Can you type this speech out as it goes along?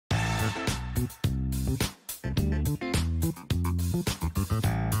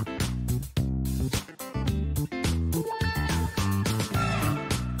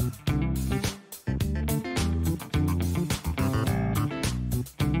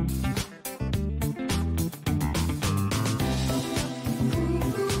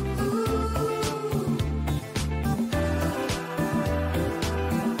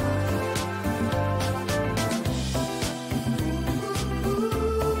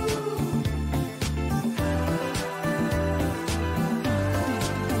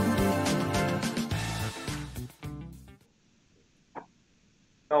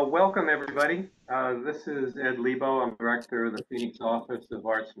Well, welcome everybody. This is Ed Lebo. I'm director of the Phoenix Office of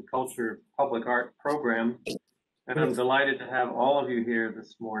Arts and Culture Public Art Program, and I'm delighted to have all of you here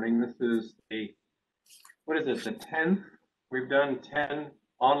this morning. This is the 10th? We've done 10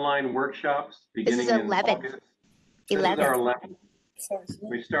 online workshops beginning in August. This is our 11th.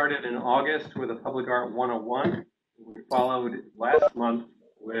 We started in August with a Public Art 101. We followed last month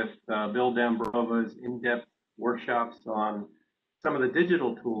with Bill Dambrova's in-depth workshops on some of the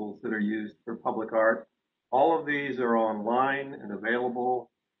digital tools that are used for public art. All of these are online and available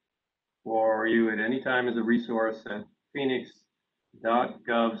for you at any time as a resource at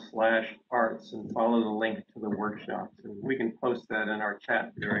phoenix.gov/arts, and follow the link to the workshops. And we can post that in our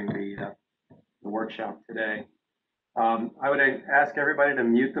chat during the workshop today. I would ask everybody to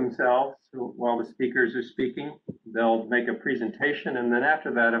mute themselves while the speakers are speaking. They'll make a presentation, and then after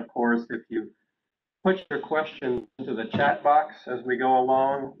that, of course, if you put your questions into the chat box as we go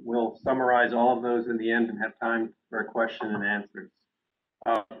along, we'll summarize all of those in the end and have time for a question and answers.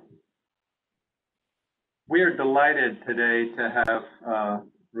 We are delighted today to have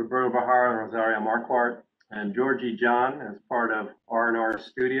Roberto Behar and Rosario Marquardt and Georgie John as part of R&R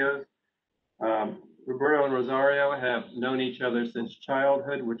Studios. Roberto and Rosario have known each other since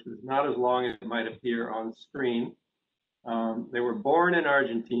childhood, which was not as long as it might appear on screen. They were born in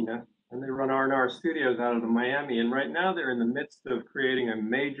Argentina, and they run R&R Studios out of Miami. And right now they're in the midst of creating a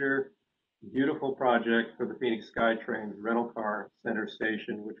major, beautiful project for the Phoenix SkyTrain's rental car center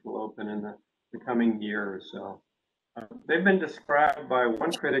station, which will open in the coming year or so. They've been described by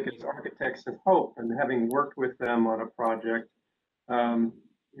one critic as architects of hope, and having worked with them on a project,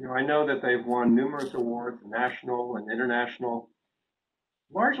 I know that they've won numerous awards, national and international,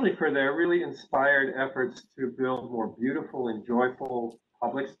 largely for their really inspired efforts to build more beautiful and joyful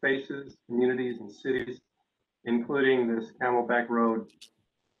public spaces, communities, and cities, including this Camelback Road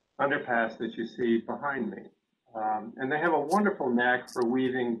underpass that you see behind me. And they have a wonderful knack for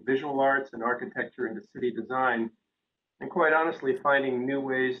weaving visual arts and architecture into city design, and quite honestly, finding new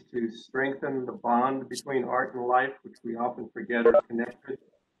ways to strengthen the bond between art and life, which we often forget are connected,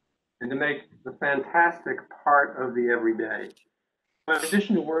 and to make the fantastic part of the everyday. In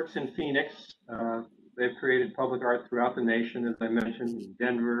addition to works in Phoenix, they've created public art throughout the nation, as I mentioned, in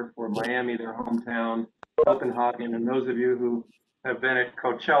Denver, or Miami, their hometown, Copenhagen, and those of you who have been at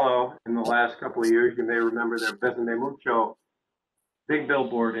Coachella in the last couple of years, you may remember their Besame Mucho big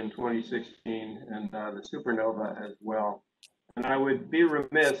billboard in 2016, and the Supernova as well. And I would be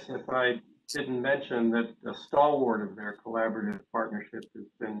remiss if I didn't mention that a stalwart of their collaborative partnership has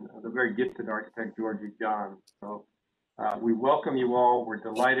been the very gifted architect, Georgie John. So we welcome you all. We're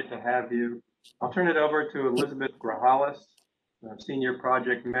delighted to have you. I'll turn it over to Elizabeth Grajales, Senior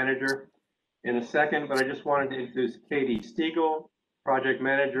Project Manager, in a second, but I just wanted to introduce Katie Stiegel, Project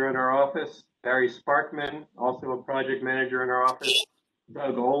Manager in our office, Barry Sparkman, also a Project Manager in our office,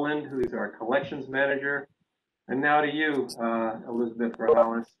 Doug Oland, who's our Collections Manager, and now to you, Elizabeth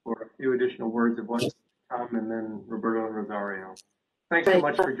Grajales, for a few additional words of what's to come, and then Roberto and Rosario. Thanks so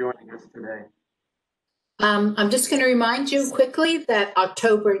much for joining us today. I'm just going to remind you quickly that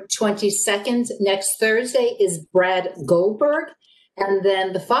October 22nd, next Thursday, is Brad Goldberg. And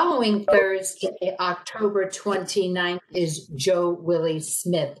then the following Thursday, October 29th, is Joe Willie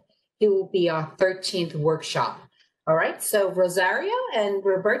Smith. He will be our 13th workshop. All right, so Rosario and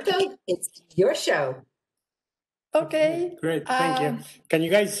Roberto, it's your show. Okay. Great, thank you. Can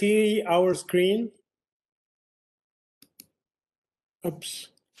you guys see our screen? Oops.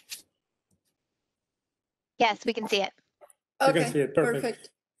 Yes, we can see it. Okay, you can see it. Perfect.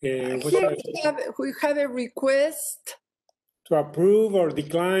 Here we have a request to approve or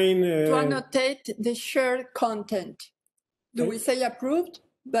decline. To annotate the shared content. Do we say approved?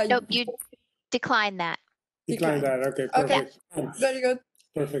 Nope, you decline that. Decline that, okay, perfect. Okay, very good.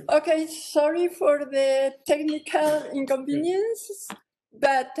 Perfect. Okay, sorry for the technical inconvenience,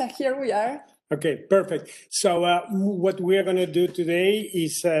 but here we are. Okay, perfect. So what we are going to do today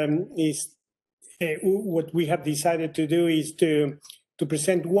is what we have decided to do is to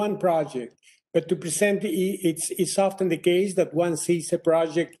present one project. But to present, it's often the case that one sees a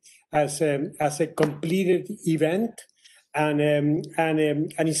project as a completed event, and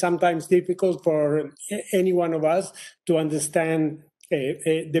it's sometimes difficult for any one of us to understand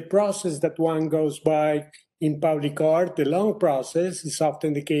the process that one goes by in public art. The long process is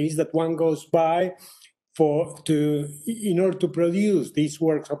often the case that one goes by in order to produce these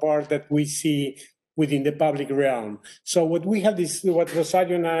works of art that we see within the public realm. So what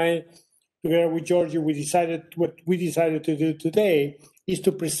Rosario and I, together with Georgie, what we decided to do today is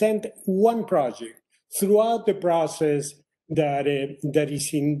to present one project. Throughout the process, that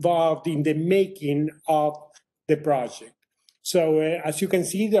is involved in the making of the project. So as you can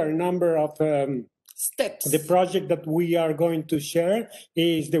see, there are a number of Steps. the project that we are going to share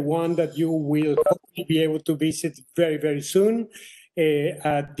is the one that you will hopefully be able to visit very, very soon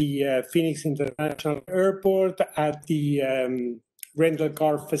at the Phoenix International Airport, at the rental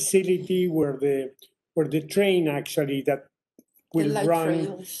car facility where the train actually that will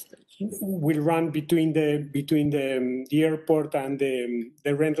run between the airport and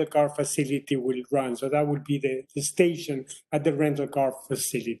the rental car facility will run. So that would be the station at the rental car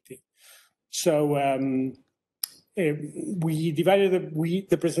facility. So we divided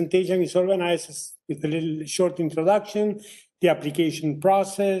the presentation is organized with a little short introduction, the application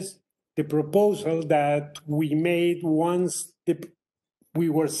process, the proposal that we made once we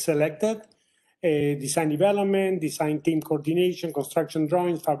were selected, design development, design team coordination, construction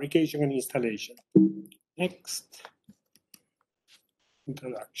drawings, fabrication, and installation. Next.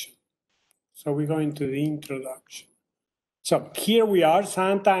 Introduction. So we go into the introduction. So here we are,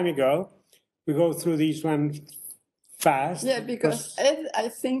 some time ago. We go through this one fast. Yeah, because Ed, I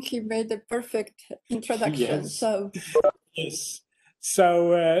think he made a perfect introduction. Yes. So yes.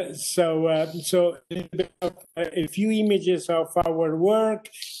 So a few images of our work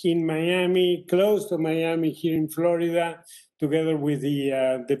in Miami, close to Miami, here in Florida, together with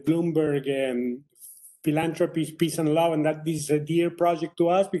the Bloomberg Philanthropy, Peace and Love, and that this is a dear project to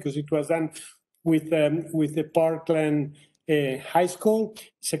us because it was done with the Parkland High School.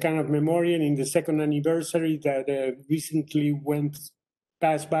 It's a kind of memorial in the second anniversary that recently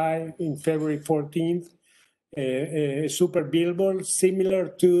passed by in February 14th. A super billboard similar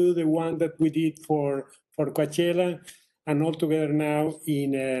to the one that we did for Coachella, and all together now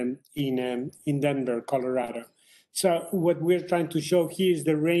in Denver, Colorado. So what we're trying to show here is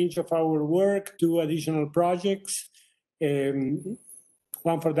the range of our work, 2 additional projects, one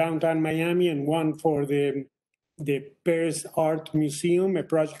for downtown Miami and one for the Paris Art Museum, a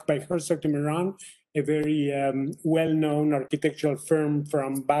project by Herzog & Meron, a very well-known architectural firm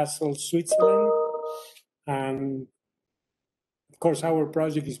from Basel, Switzerland. And of course, our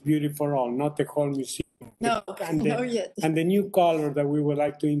project is Beauty for All, not the whole museum. no, not yet. And the new color that we would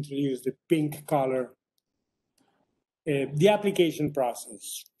like to introduce, the pink color. The application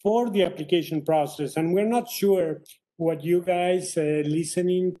process. For the application process, and we're not sure what you guys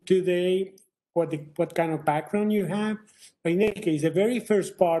listening today, what kind of background you have. But in any case, the very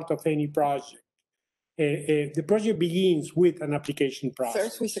first part of any project, the project begins with an application process.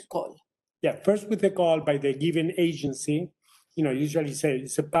 First with a call. Yeah, first with a call by the given agency. Usually say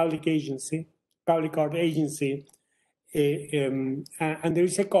it's a public agency, public art agency. And there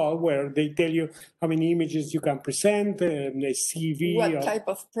is a call where they tell you how many images you can present, a CV. What type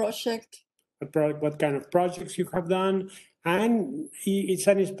of project? What kind of projects you have done. And it's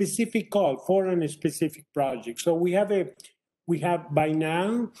a specific call for a specific project. So we have by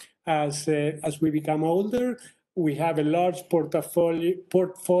now, as we become older, we have a large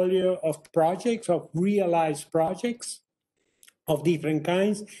portfolio of projects, of realized projects of different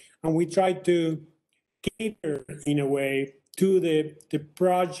kinds, and we try to cater in a way to the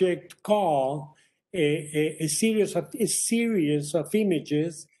project call a series of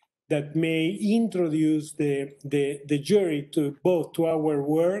images that may introduce the jury to our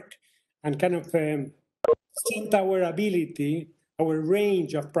work and kind of set our ability, our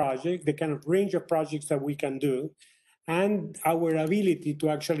range of projects, the kind of range of projects that we can do, and our ability to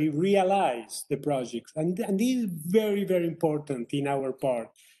actually realize the projects. And this is very, very important in our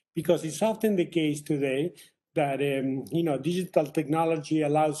part, because it's often the case today that digital technology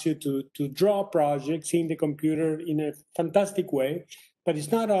allows you to draw projects in the computer in a fantastic way, but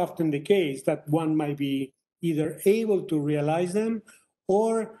it's not often the case that one might be either able to realize them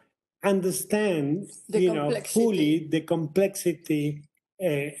or understand fully the complexity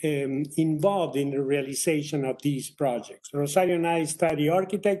involved in the realization of these projects. Rosario and I study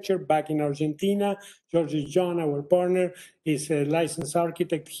architecture back in Argentina. George John, our partner, is a licensed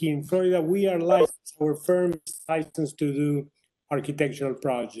architect here in Florida. We are licensed, our firm is licensed to do architectural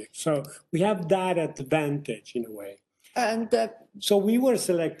projects. So we have that advantage in a way. And so we were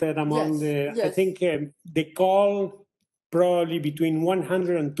selected among I think the call, probably between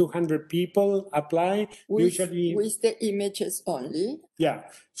 100 and 200 people apply. Usually with the images only. Yeah,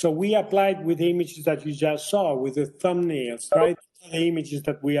 so we applied with the images that you just saw, with the thumbnails, right? The images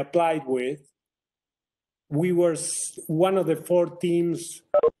that we applied with. We were one of the 4 teams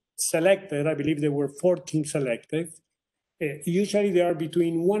selected. I believe there were 4 teams selected. Usually there are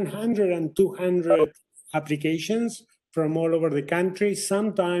between 100 and 200 applications from all over the country.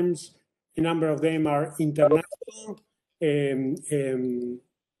 Sometimes a number of them are international.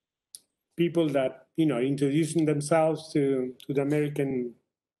 people that, introducing themselves to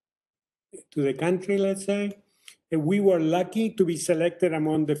the country, let's say. And we were lucky to be selected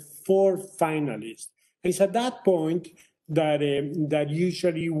among the 4 finalists. And it's at that point that that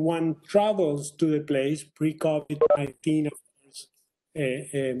usually one travels to the place pre-COVID-19.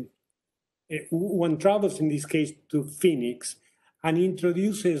 One travels in this case to Phoenix and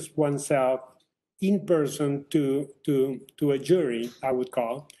introduces oneself in person to a jury, I would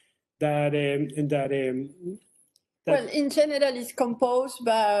call that. Well, in general, it's composed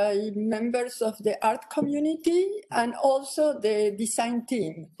by members of the art community and also the design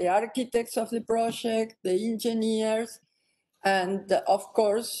team, the architects of the project, the engineers, and of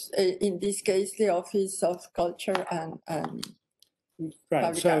course, in this case, the Office of Culture and Right.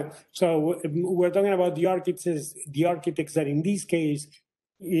 Public art. So we're talking about the architects that in this case,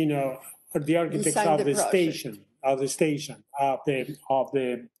 are the architects Design of the the station, of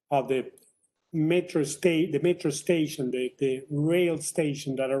the metro station, the rail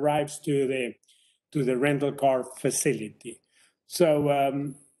station that arrives to the rental car facility. So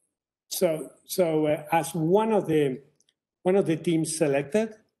as one of the teams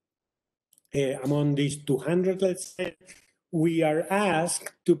selected among these 200, let's say, we are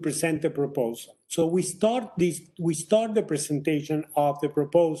asked to present a proposal. So we start the presentation of the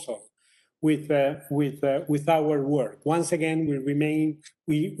proposal with our work. Once again, we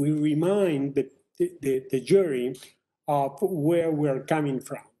remind the jury of where we're coming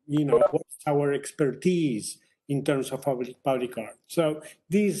from. What's our expertise in terms of public art. So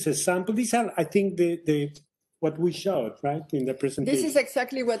this is a sample. These are, I think, what we showed, right, in the presentation. this is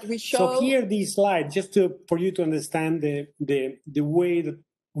exactly what we show. So here, these slides, just for you to understand the way that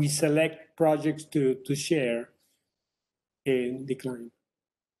we select projects to share in Decline.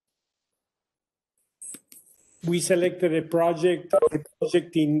 We selected a project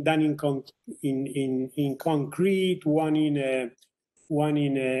done in concrete, one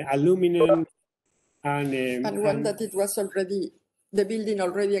in aluminum, and one that it was already, the building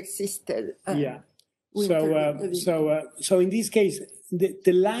already existed. Yeah. So in this case,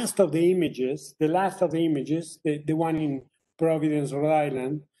 the last of the images, the one in Providence, Rhode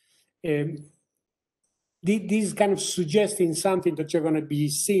Island, this is kind of suggesting something that you're going to be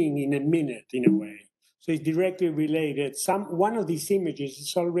seeing in a minute, in a way. So it's directly related. One of these images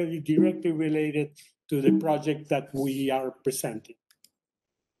is already directly related to the project that we are presenting.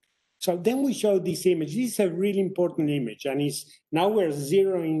 So then we show this image. This is a really important image, and now we're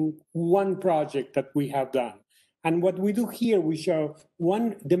zeroing one project that we have done. And what we do here, we show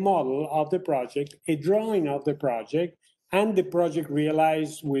the model of the project, a drawing of the project, and the project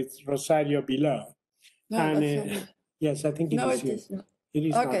realized with Rosario below. No, And yes, I think it is you. Is not. It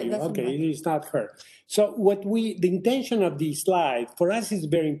is Okay, not you. doesn't Okay, matter. it is not her. So the intention of this slide for us is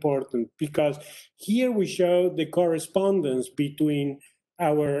very important, because here we show the correspondence between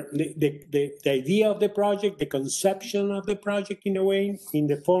the idea of the project, the conception of the project in a way, in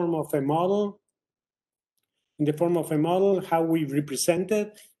the form of a model, how we represent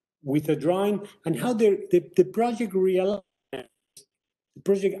it with a drawing, and how the project realized. The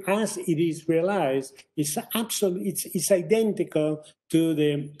project, as it is realized, is absolutely it's identical to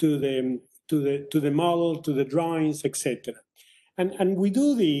the model, to the drawings, etc. And we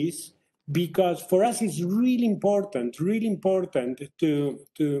do this because for us it's really important to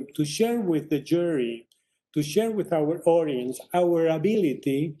share with the jury, to share with our audience our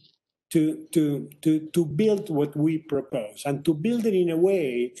ability to build what we propose, and to build it in a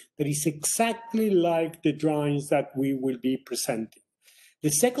way that is exactly like the drawings that we will be presenting. The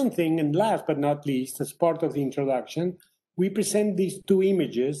second thing, and last but not least, as part of the introduction, we present these 2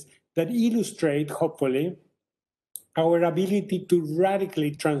 images that illustrate, hopefully, our ability to radically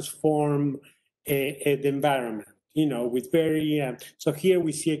transform the environment, with very, so here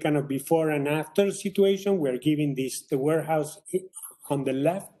we see a kind of before and after situation. We're giving the warehouse on the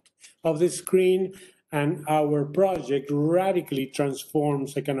left of the screen, and our project radically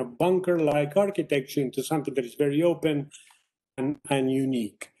transforms a kind of bunker-like architecture into something that is very open and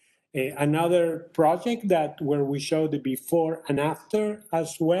unique. Another project where we show the before and after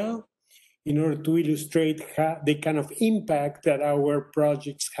as well, in order to illustrate the kind of impact that our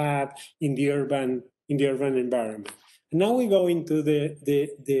projects have in the urban environment. And now we go into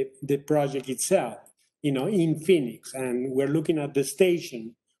the project itself, in Phoenix, and we're looking at the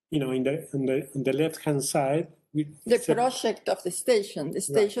station, on the left-hand side. The project of the station. The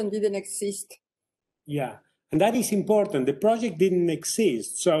station right. Didn't exist. Yeah. And that is important. The project didn't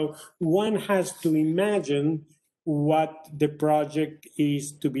exist. So one has to imagine what the project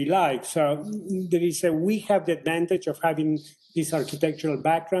is to be like. So we have the advantage of having this architectural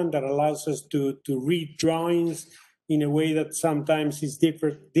background that allows us to read drawings in a way that sometimes is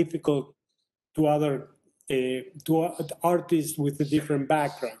difficult to other to artists with a different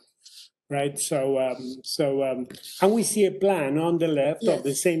background, right? And we see a plan on the left of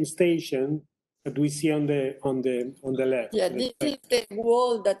the same station that we see on the left. Yeah, this is the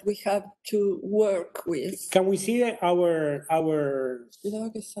wall that we have to work with. Can we see our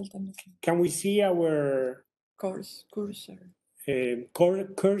Can we see our cursor?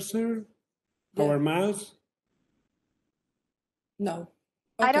 Cursor? Yeah. Our mouse? No.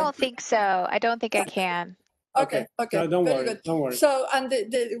 I Okay. don't think so. I don't think I can. Okay. No, don't Very worry. good. Don't worry. So, and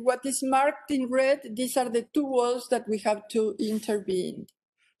what is marked in red, these are the two walls that we have to intervene.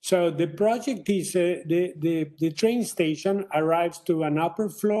 So the project is the train station arrives to an upper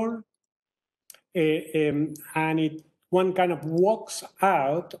floor, and one kind of walks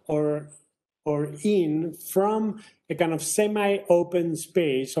out or in from a kind of semi-open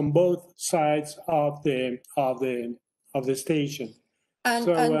space on both sides of the station. And,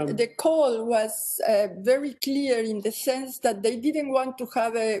 the call was very clear in the sense that they didn't want to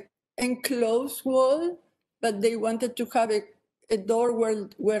have a enclosed wall, but they wanted to have a door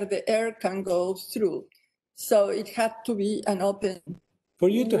where the air can go through. So it had to be an open For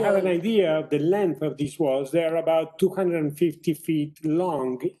you to have an idea of the length of these walls, they are about 250 feet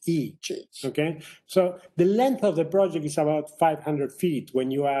long each, okay? So the length of the project is about 500 feet when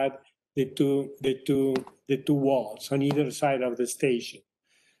you add the two walls on either side of the station.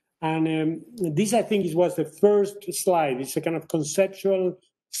 And this, I think, was the first slide. It's a kind of conceptual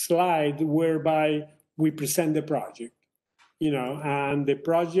slide whereby we present the project, and the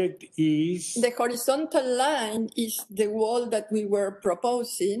project is... The horizontal line is the wall that we were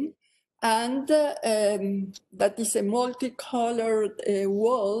proposing, and that is a multicolored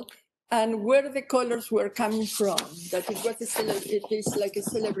wall, and where the colors were coming from, that it is like a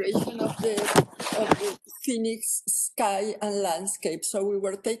celebration of the Phoenix sky and landscape. So we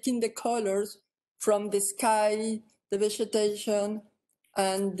were taking the colors from the sky, the vegetation,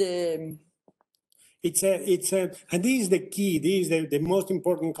 and the... And this is the key, this is the most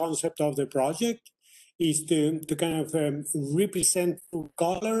important concept of the project, is to kind of represent through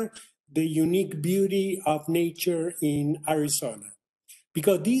color the unique beauty of nature in Arizona.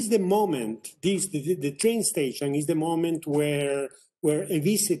 Because this is the moment, the train station is the moment where a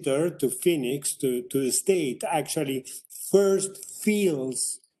visitor to Phoenix, to the state, actually first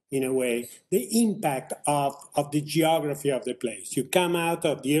feels, in a way, the impact of the geography of the place. You come out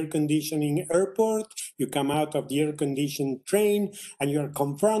of the air-conditioning airport, you come out of the air-conditioned train, and you are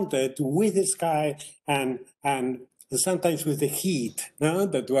confronted with the sky and sometimes with the heat, no?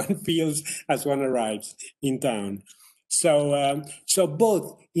 That one feels as one arrives in town. So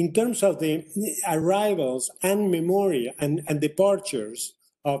both in terms of the arrivals and memory and departures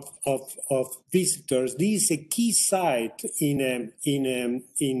of visitors, this is a key site in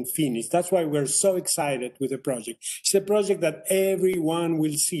Phoenix. That's why we're so excited with the project. It's a project that everyone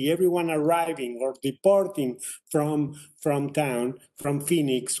will see, everyone arriving or departing from town, from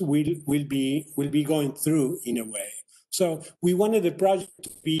Phoenix, will be going through in a way. So we wanted the project to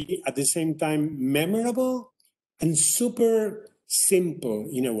be at the same time memorable and super simple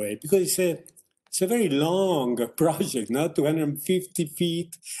in a way, because it's a very long project, not 250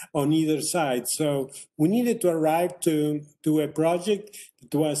 feet on either side. So we needed to arrive to a project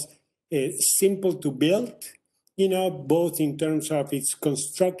that was simple to build, both in terms of its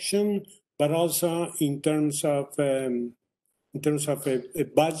construction, but also in terms of a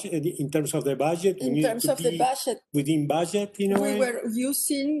budget, in terms of the budget. In terms of the budget, within budget, in a way. We were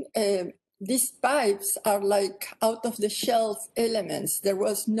using. These pipes are like out-of-the-shelf elements. There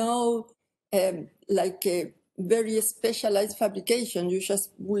was no like a very specialized fabrication. You just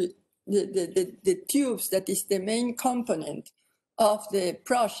the tubes that is the main component of the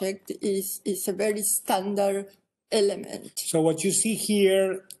project is a very standard element. So what you see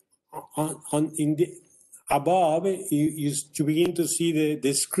here in the above, you begin to see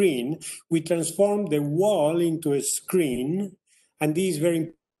the screen. We transform the wall into a screen, and this is very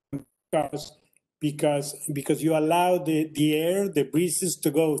important because you allow the air, the breezes to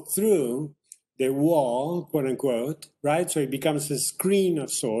go through the wall, quote unquote, right? So it becomes a screen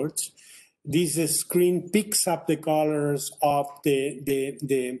of sorts. This screen picks up the colors of the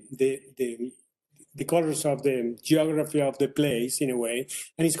colors of the geography of the place in a way,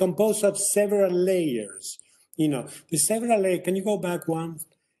 and it's composed of several layers. The several layers. Can you go back one?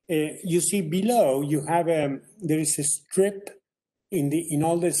 You see below you have there is a strip in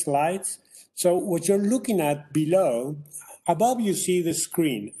all the slides. So what you're looking at below, above you see the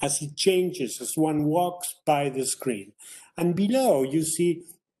screen as it changes as one walks by the screen, and below you see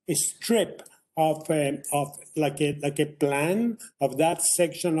a strip of like a plan of that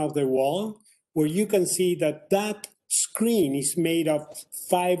section of the wall, where you can see that that screen is made of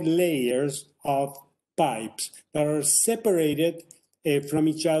 5 layers of pipes that are separated from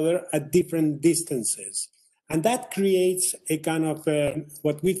each other at different distances. And that creates a kind of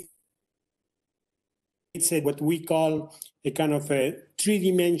what we call a kind of a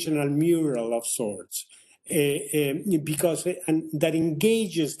three-dimensional mural of sorts, because and that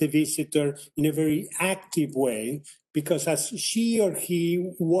engages the visitor in a very active way, because as she or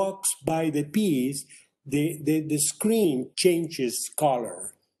he walks by the piece, the screen changes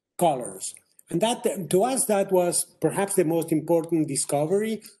colors. And that, to us, that was perhaps the most important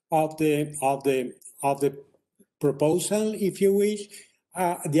discovery of the proposal, if you wish.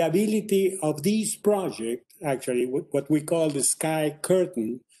 The ability of this project, actually, what we call the sky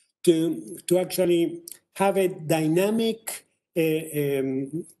curtain, to actually have a dynamic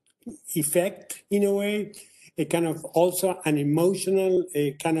effect in a way, a kind of also an emotional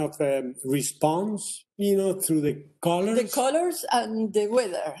kind of response, through the colors. The colors and the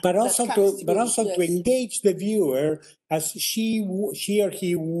weather. But also to engage the viewer as she or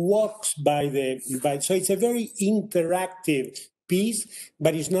he walks by so it's a very interactive piece,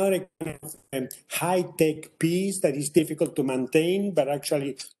 but it's not a kind of high-tech piece that is difficult to maintain, but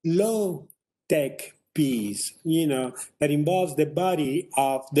actually low-tech piece, that involves the body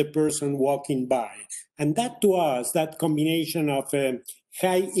of the person walking by. And that, to us, that combination of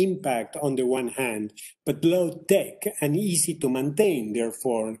high impact on the one hand, but low tech and easy to maintain,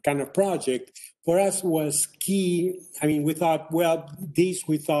 therefore, kind of project, for us was key. I mean, we thought,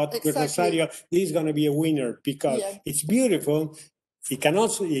 with Rosario, this is going to be a winner because it's beautiful. It can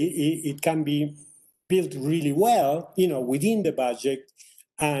also, it can be built really well, within the budget.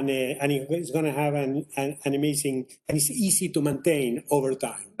 And it's going to have an amazing, and it's easy to maintain over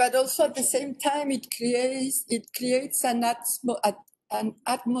time. But also at the same time, it creates an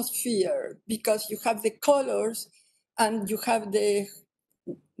atmosphere, because you have the colors and you have the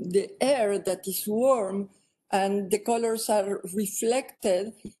air that is warm, and the colors are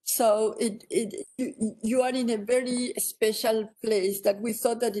reflected. So you are in a very special place that we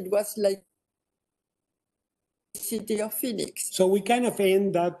thought that it was like city of Phoenix. So we kind of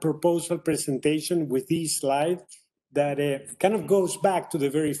end that proposal presentation with this slide that kind of goes back to the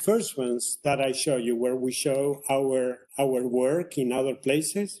very first ones that I show you, where we show our work in other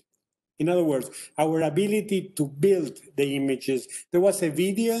places. In other words, our ability to build the images. There was a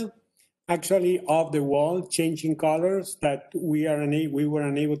video actually of the wall changing colors that we were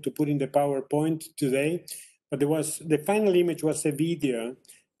unable to put in the PowerPoint today, but the final image was a video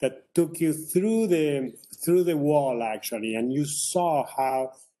that took you through the wall, actually, and you saw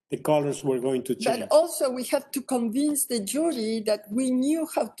how the colors were going to change. But also we had to convince the jury that we knew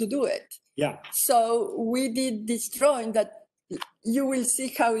how to do it. Yeah. So we did this drawing that you will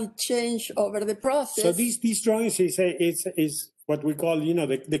see how it changed over the process. So these drawings is what we call,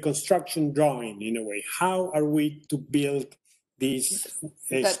 the construction drawing, in a way. How are we to build this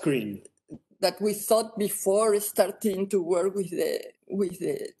screen? That we thought before starting to work with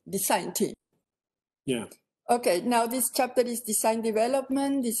the design team. Yeah. Okay, now this chapter is design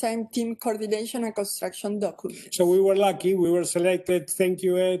development, design team coordination, and construction documents. So we were lucky. We were selected. Thank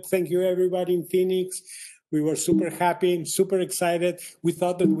you, Ed. Thank you, everybody in Phoenix. We were super happy, super excited. We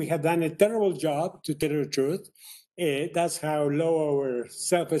thought that we had done a terrible job, to tell the truth. That's how low our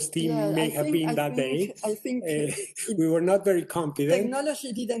self-esteem may have been that day. I think we were not very confident.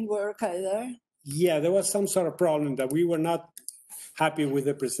 Technology didn't work either. Yeah, there was some sort of problem that we were not happy with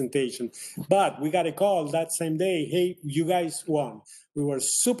the presentation. But we got a call that same day, hey, you guys won. We were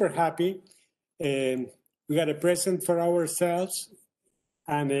super happy. We got a present for ourselves,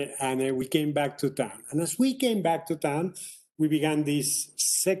 and we came back to town. And as we came back to town, we began this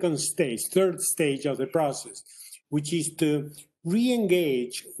third stage of the process, which is to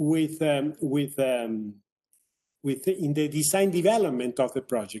re-engage in the design development of the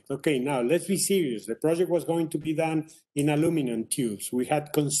project. Okay, now let's be serious. The project was going to be done in aluminum tubes. We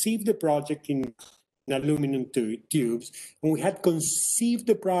had conceived the project in aluminum tubes, and we had conceived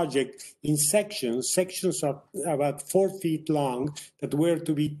the project in sections of about 4 feet long that were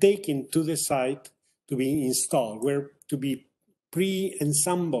to be taken to the site to be installed, were to be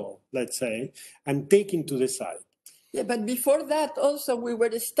pre-assembled, let's say, and taken to the site. Yeah, but before that also we were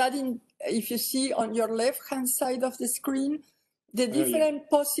studying, if you see on your left-hand side of the screen, the different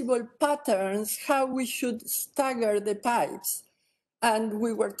possible patterns, how we should stagger the pipes. And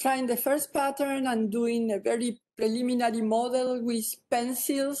we were trying the first pattern and doing a very preliminary model with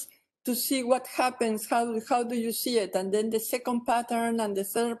pencils to see what happens, how do you see it? And then the second pattern and the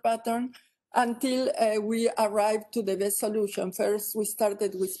third pattern until we arrived to the best solution. First, we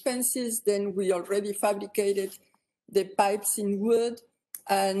started with pencils, then we already fabricated the pipes in wood,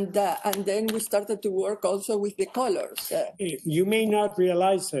 and then we started to work also with the colors. You may not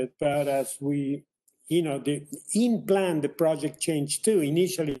realize it, but as we, in plan, the project changed too.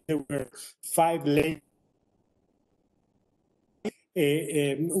 Initially, there were 5 layers.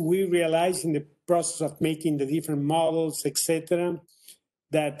 We realized in the process of making the different models, etc.,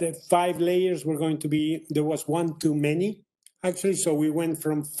 that the 5 layers were going to be, there was one too many, actually. So we went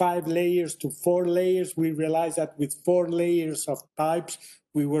from 5 layers to 4 layers. We realized that with 4 layers of pipes,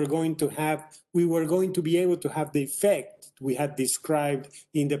 we were going to be able to have the effect we had described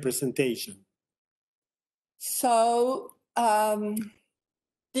in the presentation. So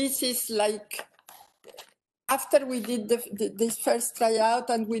this is like, after we did this first tryout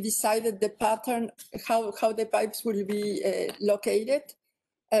and we decided the pattern, how the pipes will be located,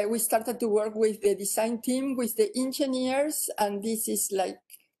 we started to work with the design team, with the engineers, and this is like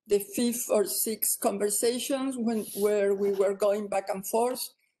the 5th or 6th conversations where we were going back and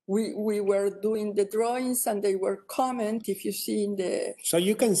forth. We were doing the drawings and they were comment, if you see in the... So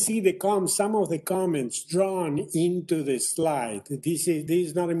you can see some of the comments drawn into the slide. This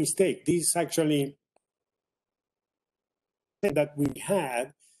is not a mistake. This is actually that we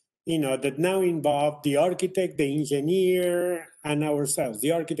had, that now involve the architect, the engineer, and ourselves,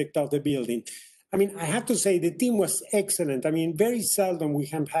 the architect of the building. I mean, I have to say the team was excellent. I mean, very seldom we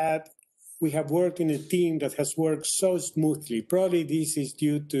have worked in a team that has worked so smoothly. Probably this is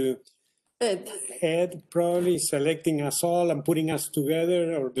due to Ed probably selecting us all and putting us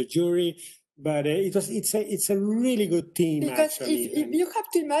together, or the jury. But it's a really good team, because actually. If you have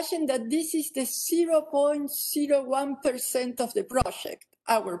to imagine that this is the 0.01% of the project,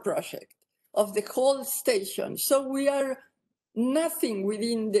 our project, of the whole station. So we are nothing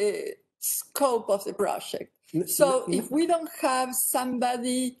within the scope of the project. So if we don't have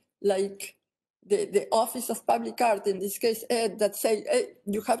somebody like the Office of Public Art, in this case, Ed, that say, hey,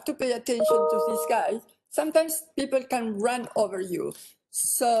 you have to pay attention to this guy, sometimes people can run over you.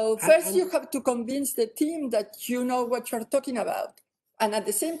 So first you have to convince the team that you know what you're talking about. And at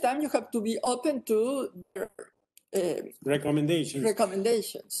the same time, you have to be open to their recommendations.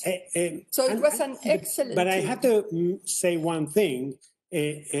 So it was an excellent But team. I have to say one thing.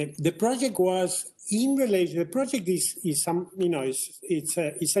 The project was in relation. The project is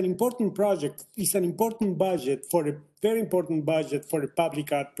an important project. It's an important budget for a very important budget for a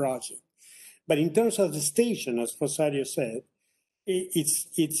public art project. But in terms of the station, as Rosario said,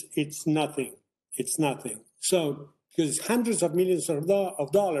 it's nothing. It's nothing. So because hundreds of millions of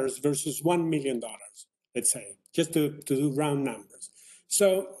dollars versus $1 million, let's say, just to do round numbers.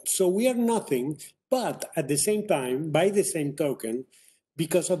 So we are nothing. But at the same time, by the same token,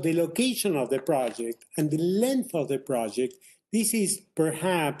 because of the location of the project and the length of the project, this is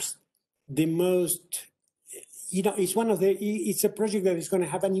perhaps the most, it's a project that is going to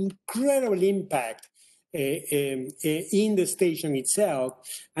have an incredible impact in the station itself,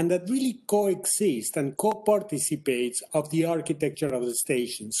 and that really coexists and co-participates of the architecture of the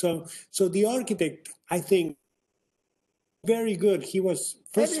station. So the architect, I think, very good. He was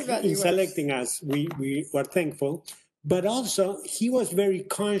first in selecting us. We were thankful. But also, he was very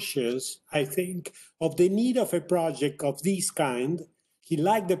conscious, I think, of the need of a project of this kind. He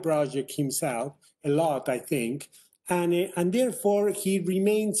liked the project himself a lot, I think, and therefore he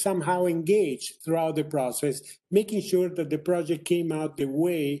remained somehow engaged throughout the process, making sure that the project came out the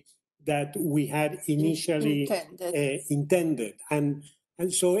way that we had initially intended. And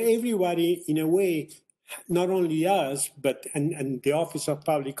so everybody, in a way, not only us, but and the Office of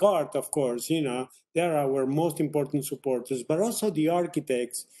Public Art, of course, they're our most important supporters, but also the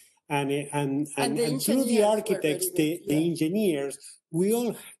architects and through the architects, the engineers, we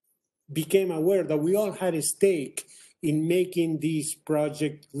all became aware that we all had a stake in making this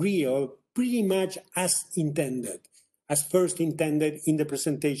project real, pretty much as intended, as first intended in the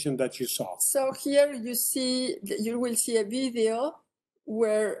presentation that you saw. So here you will see a video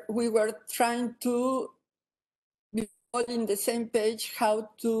where we were trying to be all in the same page how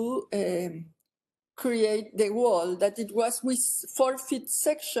to create the wall, that it was with 4-foot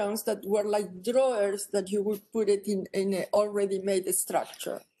sections that were like drawers that you would put it in an already made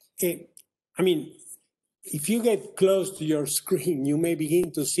structure. I mean, if you get close to your screen, you may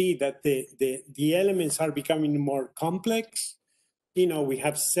begin to see that the elements are becoming more complex. we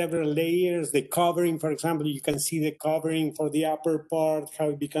have several layers. The covering, for example, you can see the covering for the upper part, how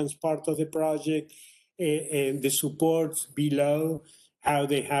it becomes part of the project, and the supports below, how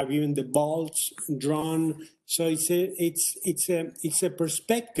they have even the bolts drawn. So it's a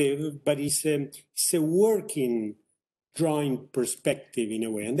perspective, but it's a working drawing perspective in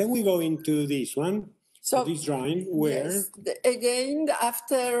a way. And then we go into this one, So this drawing, where yes, again,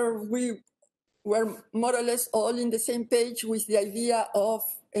 after we were more or less all in the same page with the idea of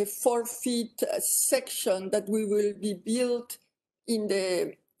a 4 feet section that we will be built in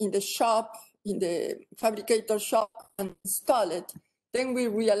the shop, in the fabricator shop, and install it. Then we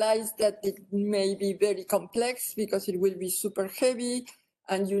realized that it may be very complex because it will be super heavy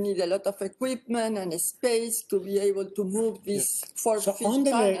and you need a lot of equipment and a space to be able to move this 4 So feet on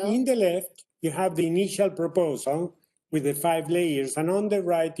the panel. in the left, you have the initial proposal with the 5 layers, and on the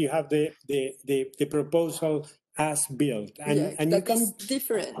right, you have the proposal as built. And you can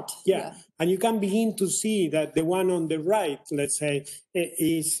different. Yeah, and you can begin to see that the one on the right, let's say,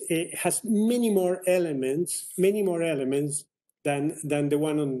 has many more elements than the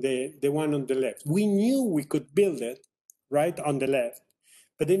one on the left. We knew we could build it right on the left,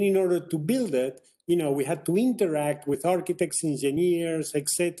 but then in order to build it, we had to interact with architects, engineers,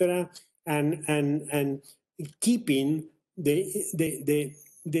 etc., and keeping the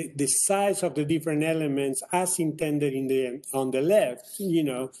size of the different elements as intended on the left.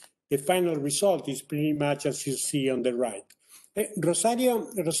 The final result is pretty much as you see on the right. Rosario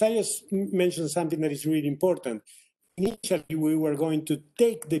mentioned something that is really important. Initially, we were going to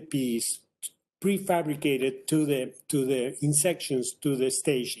take the piece prefabricated to the in sections to the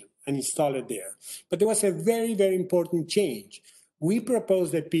station and install it there. But there was a very, very important change. We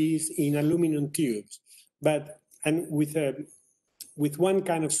proposed a piece in aluminum tubes, and with one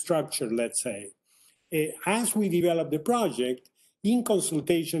kind of structure, let's say. As we developed the project, in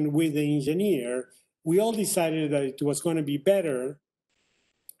consultation with the engineer, we all decided that it was going to be better,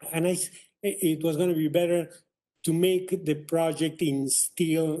 and it was going to be better to make the project in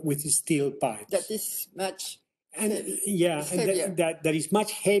steel, with steel pipes. That is much that is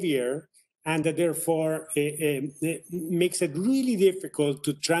much heavier, and that therefore makes it really difficult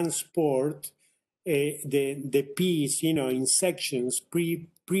to transport the piece, in sections,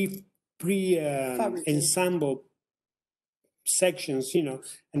 ensemble sections,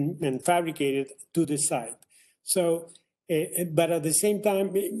 and fabricated to the site. So, but at the same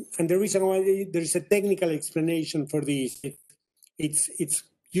time, and the reason why there's a technical explanation for this, it's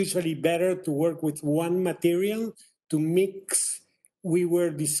usually better to work with one material. To mix, we were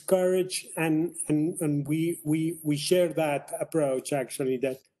discouraged, and we share that approach, actually,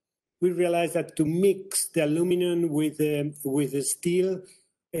 that we realized that to mix the aluminum with the steel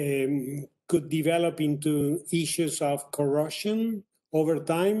could develop into issues of corrosion over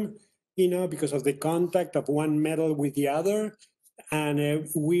time, because of the contact of one metal with the other. And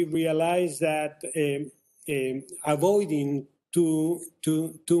we realized that avoiding two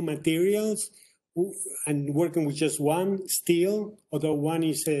materials and working with just one steel, although one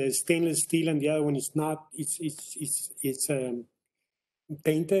is stainless steel and the other one is not, it's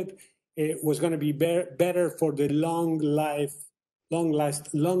painted, was going to be better for the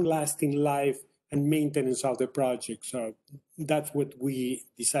long-lasting life and maintenance of the project. So that's what we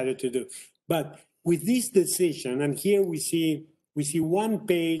decided to do. But with this decision, and here we see one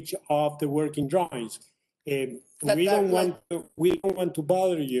page of the working drawings. We don't want to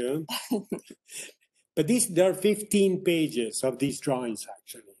bother you, but there are 15 pages of these drawings,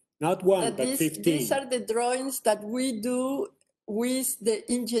 actually. Not one, but 15. These are the drawings that we do with the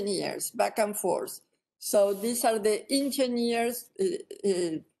engineers back and forth. So these are the engineers'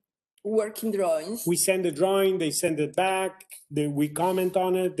 working drawings. We send the drawing, they send it back, we comment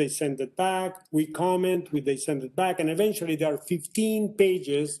on it, they send it back, we comment, they send it back, and eventually there are 15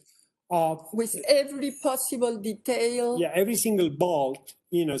 pages of... with every possible detail. Yeah, every single bolt,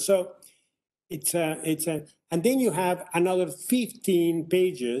 so it's and then you have another 15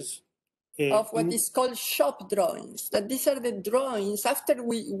 pages of what is called shop drawings. That these are the drawings, after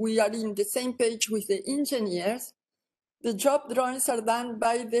we are in the same page with the engineers, the job drawings are done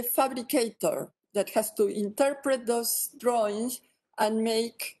by the fabricator that has to interpret those drawings and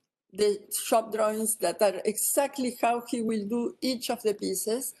make the shop drawings that are exactly how he will do each of the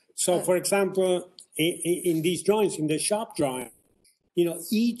pieces. So, for example, in these drawings, in the shop drawing,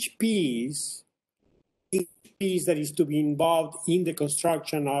 each piece that is to be involved in the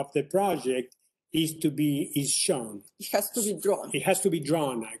construction of the project is shown. It has to be drawn. It has to be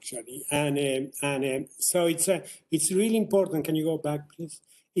drawn, actually, and so it's really important. Can you go back, please?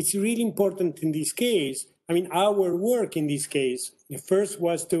 It's really important in this case, I mean, our work in this case, the first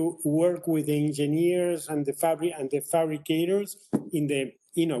was to work with the engineers and the fabricators in the,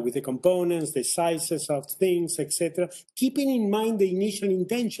 with the components, the sizes of things, etc. Keeping in mind the initial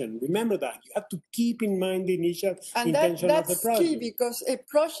intention. Remember that you have to keep in mind the initial intention of the that's project. key, because a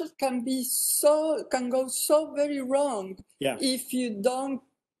project can go so very wrong if you don't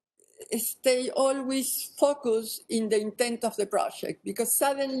stay always focused in the intent of the project, because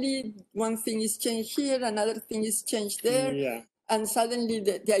suddenly one thing is changed here, another thing is changed there, and suddenly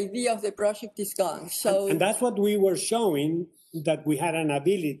the idea of the project is gone. So and that's what we were showing, that we had an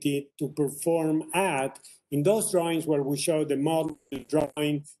ability to perform at in those drawings where we show the model, the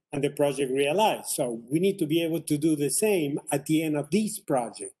drawing, and the project realized. So we need to be able to do the same at the end of this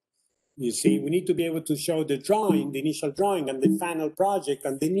project. You see, we need to be able to show the drawing, the initial drawing, and the final project,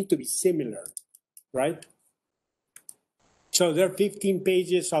 and they need to be similar, right? So there are 15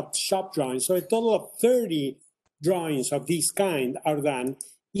 pages of shop drawings. So a total of 30 drawings of this kind are done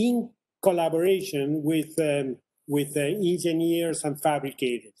in collaboration with engineers and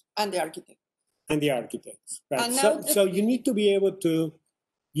fabricators. And the architect. And the architects, right? And so you need to be able to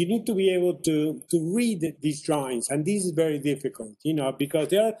read these drawings, and this is very difficult, because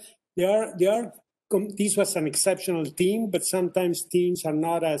this was an exceptional team, but sometimes teams are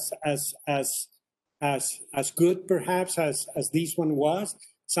not as good, perhaps, as this one was.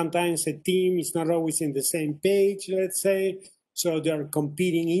 Sometimes a team is not always in the same page, let's say, so there are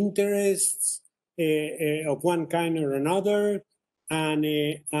competing interests of one kind or another, and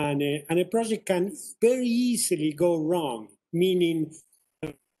a project can very easily go wrong, meaning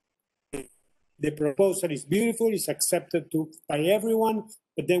the proposal is beautiful, it's accepted by everyone,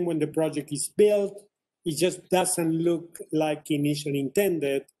 but then when the project is built, it just doesn't look like initially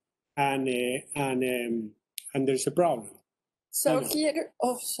intended, and there's a problem. So here,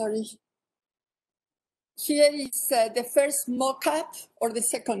 here is the first mock-up or the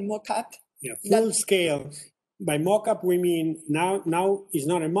second mock-up. Yeah, full scale. By mock-up we mean now it's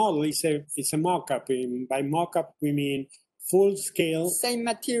not a model, it's a mock-up. By mock-up we mean full scale. Same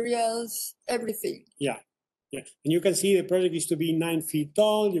materials, everything. Yeah. And you can see the project is to be 9 feet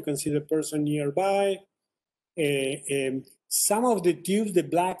tall. You can see the person nearby. Some of the tubes, the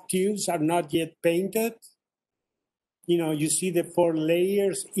black tubes, are not yet painted. You see the 4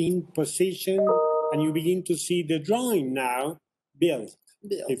 layers in position, and you begin to see the drawing now built.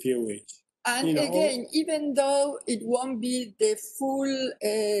 If you wish. And again, even though it won't be the full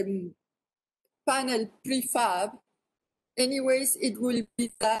panel prefab, anyways, it will be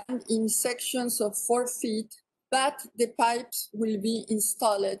done in sections of 4 feet, but the pipes will be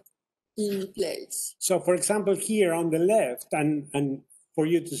installed in place. So, for example, here on the left, and for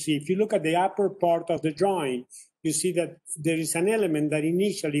you to see, if you look at the upper part of the drawing, you see that there is an element that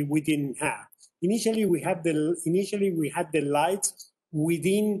initially we didn't have. Initially, we had the lights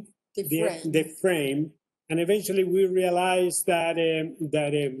within the frame. And eventually we realized that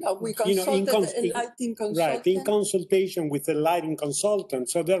we consulted a lighting consultant. Right, in consultation with a lighting consultant.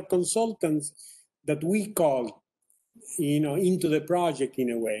 So there are consultants that we call, into the project in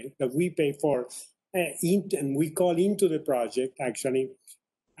a way, that we pay for, and we call into the project, actually.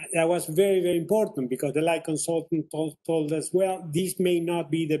 That was very, very important, because the light consultant told us, well, this may not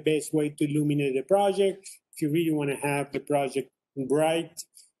be the best way to illuminate the project. If you really want to have the project bright,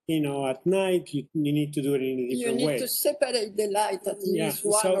 at night, you need to do it in a different way. You need to separate the light at least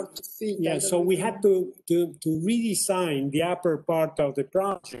 1 or 2 feet. Yeah, so we had to redesign the upper part of the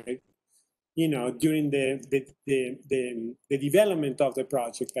project, during the development of the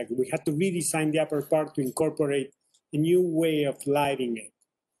project. Like, we had to redesign the upper part to incorporate a new way of lighting it.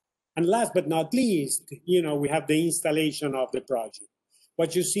 And last but not least, we have the installation of the project.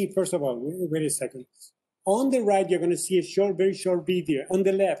 What you see, first of all, wait a second. On the right, you're going to see a very short video. On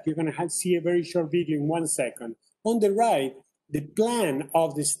the left, you're going to see a very short video in 1 second. On the right, the plan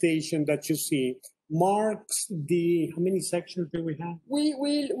of the station that you see marks how many sections do we have?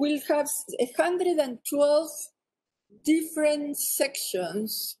 We'll have 112 different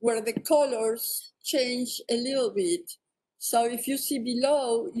sections where the colors change a little bit. So if you see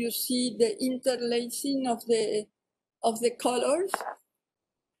below, you see the interlacing of the colors.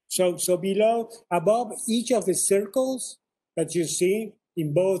 So below, above each of the circles that you see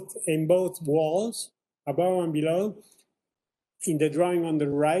in both walls, above and below, in the drawing on the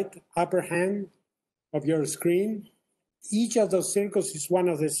right upper hand of your screen, each of those circles is one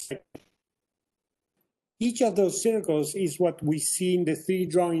of the sections. Each of those circles is what we see in the 3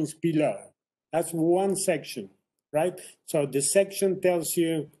 drawings below. That's one section, right? So the section tells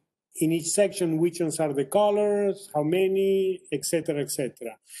you in each section, which ones are the colors, how many, etc.,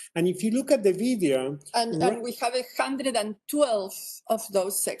 etc. And if you look at the video, and we have 112 of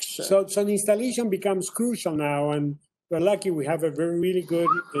those sections. So the installation becomes crucial now, and we're lucky we have a really good.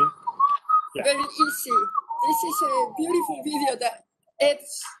 Very easy. This is a beautiful video that Ed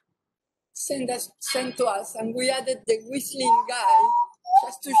sent to us, and we added the whistling guy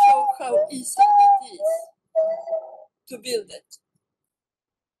just to show how easy it is to build it.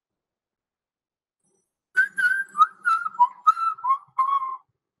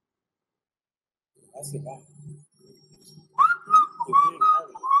 That's about.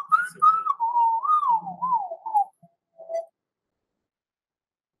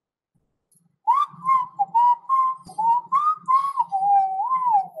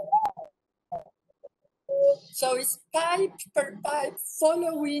 So it's pipe per pipe,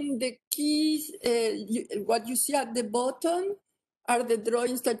 following the keys. What you see at the bottom are the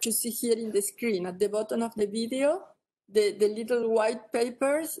drawings that you see here in the screen. At the bottom of the video, the little white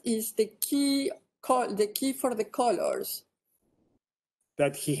papers is the key for the colors.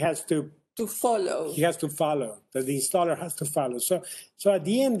 That he has to follow. He has to follow. That the installer has to follow. So at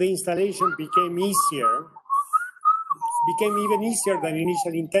the end, the installation became easier. Became even easier than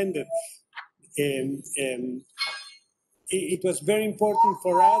initially intended. It was very important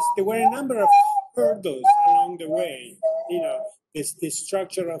for us. There were a number of hurdles along the way. You know, the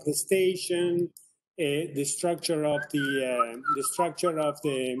structure of the station, the structure of the structure of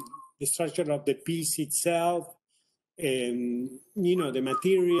the piece itself, you know, the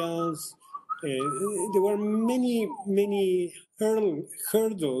materials. There were many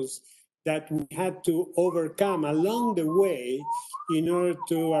hurdles that we had to overcome along the way in order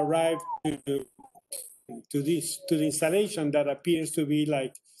to arrive to the installation that appears to be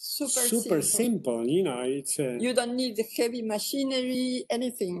like super simple. You know, it's you don't need the heavy machinery,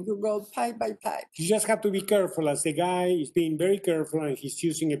 anything. You go pipe by pipe. You just have to be careful, as the guy is being very careful, and he's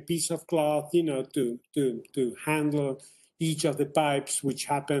using a piece of cloth, you know, to handle each of the pipes, which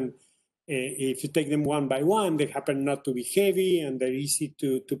happen. If you take them one by one, they happen not to be heavy, and they're easy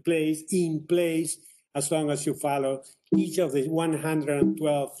to place in place as long as you follow each of the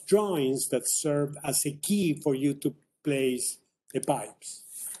 112 drawings that serve as a key for you to place the pipes.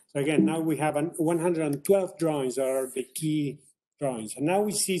 So again, now we have 112 drawings that are the key drawings. And now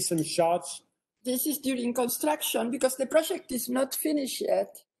we see some shots. This is during construction because the project is not finished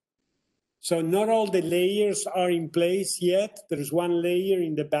yet. So not all the layers are in place yet. There's one layer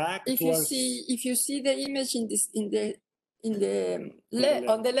in the back. If you see the image on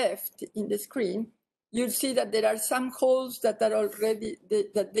the left in the screen, you'll see that there are some holes that are already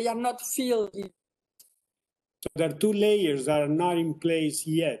that they are not filled. So there are two layers that are not in place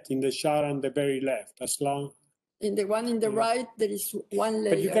yet in the shot on the very left. In the one in the right, there is one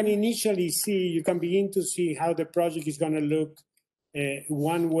layer. But you can initially see, you can begin to see how the project is going to look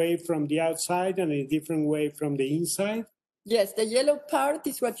one way from the outside and a different way from the inside. Yes, the yellow part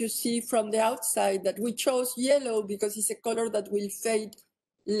is what you see from the outside. That we chose yellow because it's a color that will fade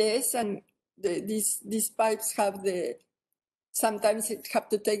less, and these pipes have sometimes it have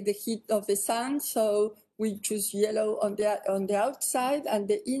to take the heat of the sun, so we choose yellow on the outside, and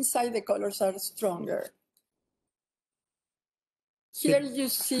the inside the colors are stronger. Here you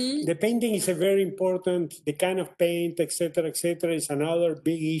see the painting is a very important. The kind of paint, etc., is another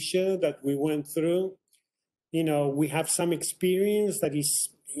big issue that we went through. You know, we have some experience that is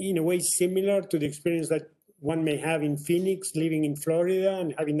in a way similar to the experience that one may have in Phoenix, living in Florida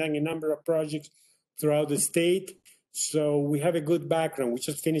and having done a number of projects throughout the state. So we have a good background. We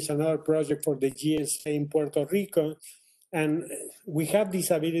just finished another project for the GSA in Puerto Rico, and we have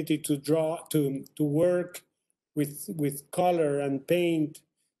this ability to draw, to work with color and paint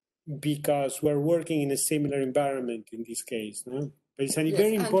because we're working in a similar environment in this case. No? But it's a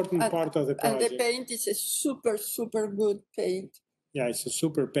very important part of the project. And the paint is a super good paint. Yeah, it's a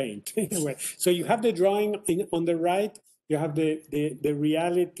super paint. Anyway, so you have the drawing on the right. You have the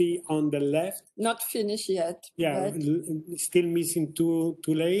reality on the left. Not finished yet. Yeah, right? Still missing two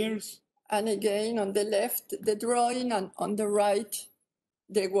layers. And again, on the left, the drawing, and on the right,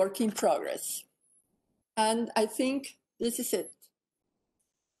 the work in progress. And I think this is it.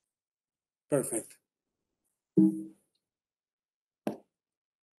 Perfect.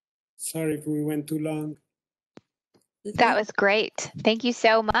 Sorry if we went too long. That was great. Thank you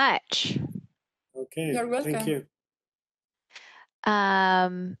so much. Okay. You're welcome. Thank you.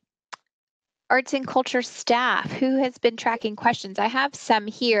 Arts and culture staff, who has been tracking questions? I have some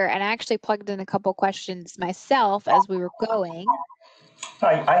here, and I actually plugged in a couple questions myself as we were going.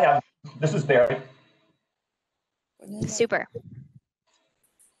 Hi, I have. This is Barry. Super.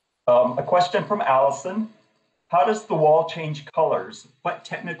 A question from Allison. How does the wall change colors? What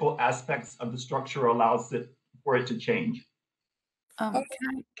technical aspects of the structure allows it for it to change?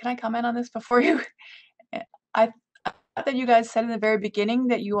 Can I comment on this before you? I thought that you guys said in the very beginning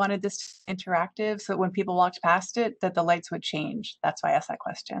that you wanted this interactive, so that when people walked past it, that the lights would change. That's why I asked that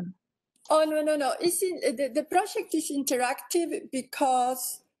question. Oh, no. The project is interactive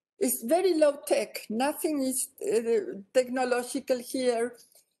because it's very low tech. Nothing is technological here.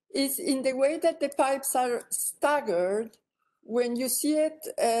 It's in the way that the pipes are staggered. When you see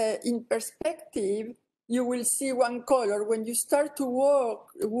it in perspective, you will see one color. When you start to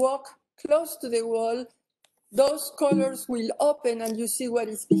walk close to the wall, those colors will open and you see what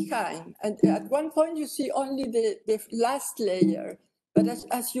is behind. And at one point you see only the last layer. But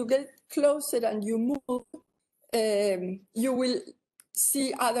as you get closer and you move, you will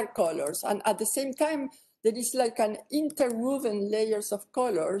see other colors. And at the same time, there is like an interwoven layers of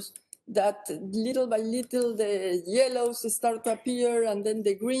colors that little by little the yellows start to appear and then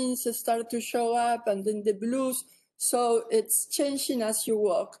the greens start to show up and then the blues. So it's changing as you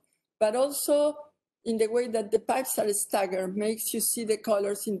walk, but also in the way that the pipes are staggered makes you see the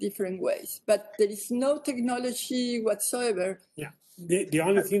colors in different ways. But there is no technology whatsoever. Yeah. The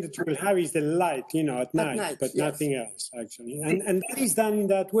only thing that you will have is the light, at night, but yes. Nothing else, actually. And that is done in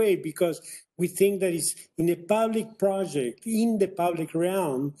that way because we think that is in a public project, in the public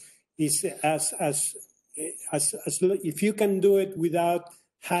realm, is as if you can do it without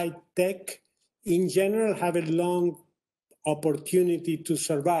high tech, in general, have a long opportunity to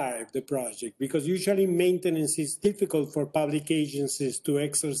survive the project, because usually maintenance is difficult for public agencies to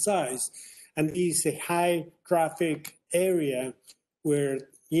exercise, and this is a high traffic area where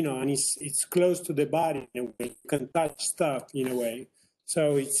and it's close to the body in a way. You can touch stuff in a way,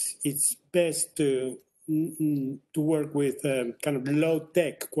 so it's best to work with kind of low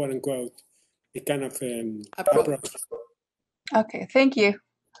tech, quote unquote, a kind of approach. Okay, thank you.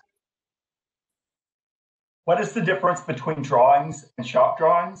 What is the difference between drawings and shop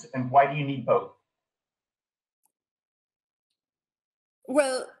drawings, and why do you need both?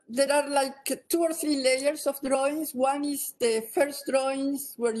 Well, there are like 2 or 3 layers of drawings. One is the first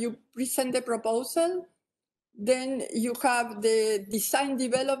drawings where you present the proposal. Then you have the design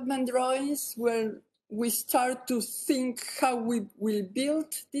development drawings where we start to think how we will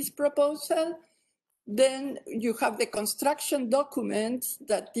build this proposal. Then you have the construction documents,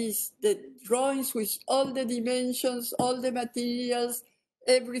 that is the drawings with all the dimensions, all the materials,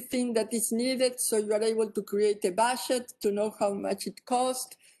 everything that is needed. So you are able to create a budget to know how much it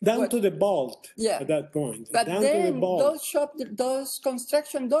costs. Down to the bolt at that point. But down then to the bolt. those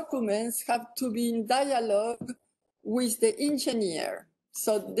construction documents have to be in dialogue with the engineer.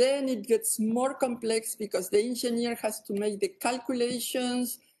 So then it gets more complex because the engineer has to make the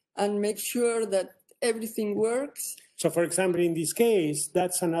calculations and make sure that everything works. So, for example, in this case,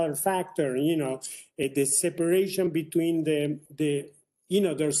 that's another factor, the separation between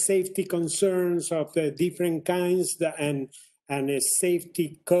there's safety concerns of the different kinds and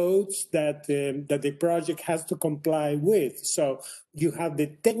safety codes that the project has to comply with. So you have the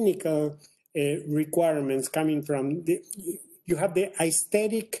technical requirements coming from you have the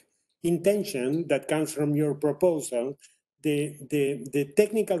aesthetic intention that comes from your proposal, the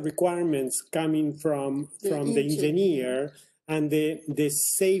technical requirements coming from the engineer, and the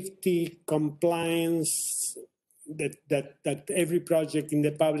safety compliance that every project in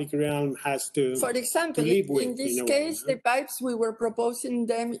the public realm has to. For example, live with, in this case, the pipes, we were proposing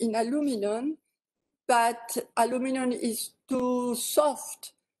them in aluminum, but aluminum is too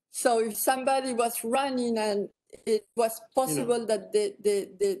soft. So if somebody was running and it was possible that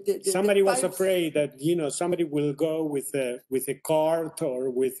somebody was pipes... afraid that somebody will go with a cart or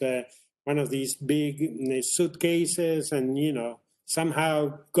with one of these big suitcases and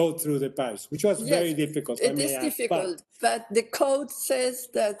somehow go through the pipes, which was very difficult. It is difficult, but the code says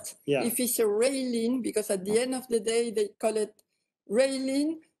that if it's a railing, because at the end of the day they call it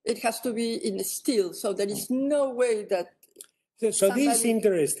railing, it has to be in steel. So there is no way that. So this is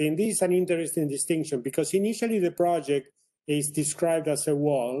interesting. This is an interesting distinction, because initially the project is described as a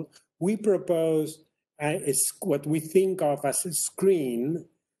wall. We propose what we think of as a screen,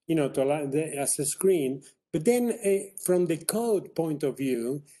 as a screen. But then, from the code point of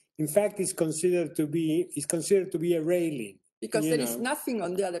view, in fact, it's considered to be a railing, because there is nothing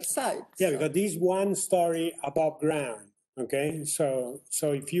on the other side. Yeah, because this 1 story above ground. Okay, so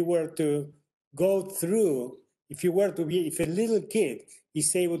if you were to go through. If a little kid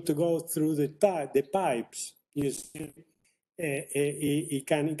is able to go through the pipes, you see, it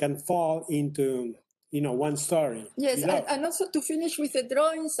can fall into one story. Yes, below. and also to finish with the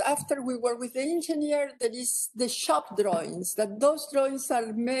drawings, after we work with the engineer, there is the shop drawings, that those drawings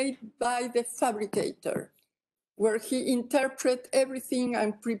are made by the fabricator, where he interpret everything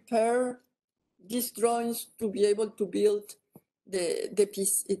and prepare these drawings to be able to build the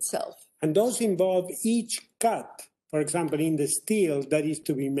piece itself. And those involve each cut, for example, in the steel that is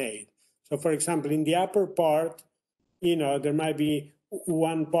to be made. So, for example, in the upper part, there might be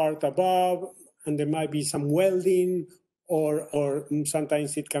one part above, and there might be some welding, or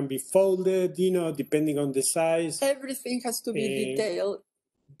sometimes it can be folded, depending on the size. Everything has to be detailed.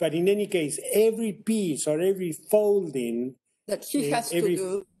 But in any case, every piece or every folding that he has to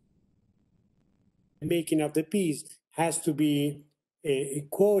do. Making of the piece has to be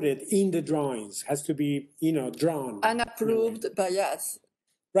quoted in the drawings, has to be, drawn. And approved by us.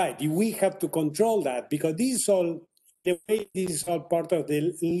 Right, we have to control that, because this is all part of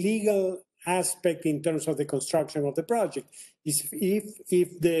the legal aspect in terms of the construction of the project. If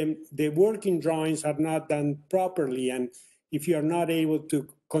the working drawings are not done properly, and if you are not able to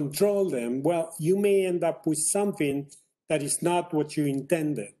control them, well, you may end up with something that is not what you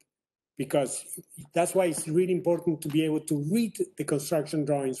intended. Because that's why it's really important to be able to read the construction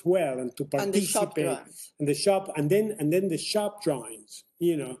drawings well and to participate in the shop, and then the shop drawings.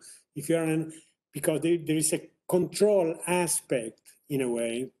 If you're because there is a control aspect in a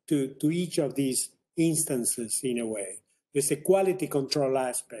way to each of these instances. In a way, there's a quality control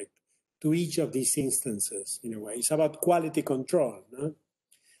aspect to each of these instances. In a way, it's about quality control, no?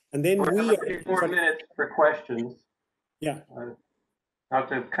 And then we have a few more minutes for questions. Yeah. Not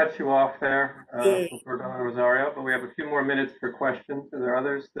to cut you off there, Roberto and Rosario, but we have a few more minutes for questions. Are there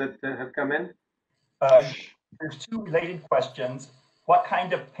others that have come in? There's two related questions. What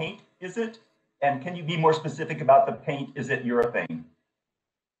kind of paint is it? And can you be more specific about the paint? Is it urethane?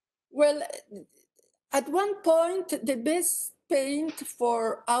 Well, at one point, the best paint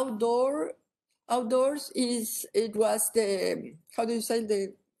for outdoors was the, how do you say,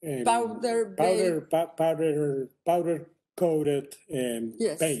 the powder coated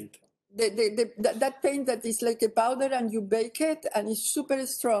yes. paint. That paint that is like a powder and you bake it and it's super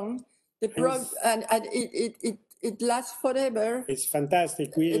strong. And it lasts forever. It's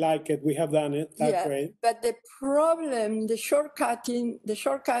fantastic. We like it. We have done it that way. But the problem, the shortcut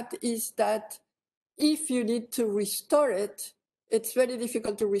is that if you need to restore it, it's very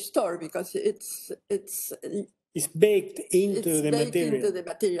difficult to restore because it's baked into the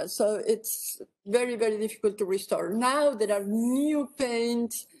material. So it's very, very difficult to restore. Now there are new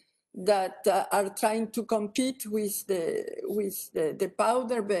paints that are trying to compete with the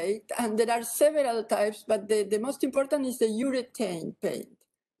powder baked, and there are several types, but the most important is the urethane paint.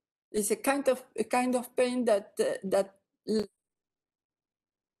 It's a kind of paint that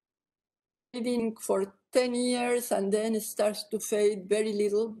for 10 years and then it starts to fade very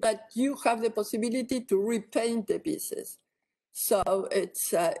little, but you have the possibility to repaint the pieces. So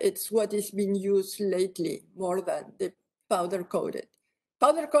it's what is being used lately more than the powder coated.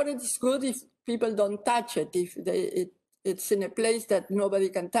 Powder coated is good if people don't touch it, if it's in a place that nobody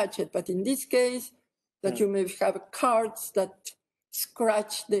can touch it. But in this case, that you may have cards that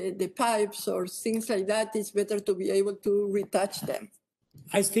scratch the pipes or things like that, it's better to be able to retouch them.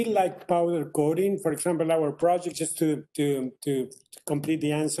 I still like powder coating. For example, our project, just to complete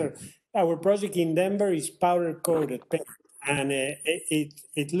the answer, our project in Denver is powder coated paint, and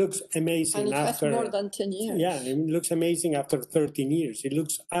it looks amazing. And it has more than 10 years. Yeah, it looks amazing after 13 years. It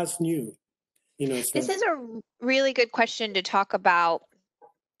looks as new. So. This is a really good question to talk about,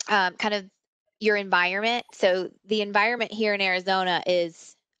 kind of your environment. So the environment here in Arizona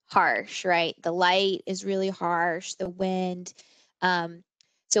is harsh, right? The light is really harsh, the wind.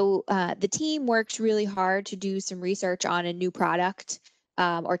 So the team works really hard to do some research on a new product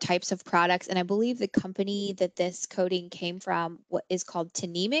or types of products. And I believe the company that this coating came from what is called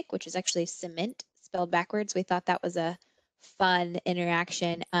Tenemic, which is actually cement spelled backwards. We thought that was a fun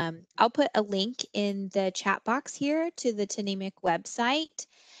interaction. I'll put a link in the chat box here to the Tenemic website.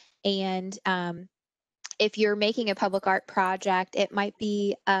 And if you're making a public art project, it might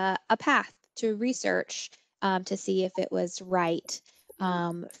be a path to research to see if it was right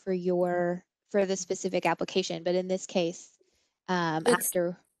for the specific application. But in this case,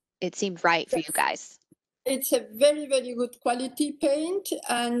 after it seemed right for you guys. It's a very, very good quality paint,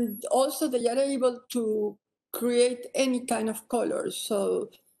 and also they are able to create any kind of colors. So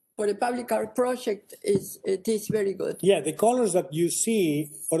for a public art project, it is very good. Yeah, the colors that you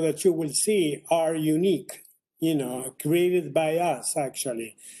see or that you will see are unique, created by us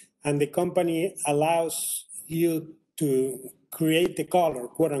actually. And the company allows you to create the color,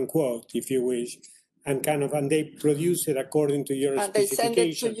 quote unquote, if you wish, and they produce it according to your And they send it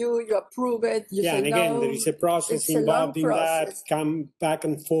to specification. you, you approve it, you Yeah, say and again, no. there is a process It's a long involved in that, process. come back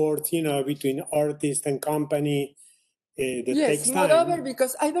and forth, between artist and company. That Yes, takes moreover, time.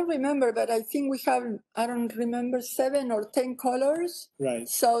 because I don't remember, but I think we have, I don't remember, 7 or 10 colors. Right.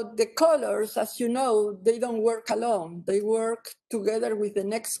 So the colors, as you know, they don't work alone. They work together with the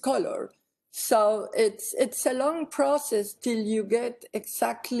next color. So it's a long process till you get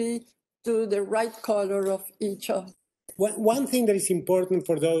exactly to the right color of each of. One thing that is important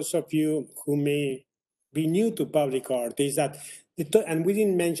for those of you who may be new to public art is that, and we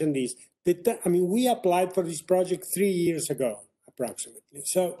didn't mention this, we applied for this project 3 years ago, approximately.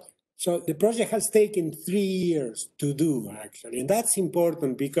 So the project has taken 3 years to do, actually. And that's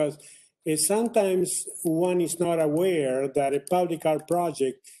important because sometimes one is not aware that a public art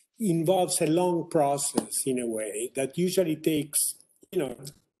project involves a long process in a way that usually takes,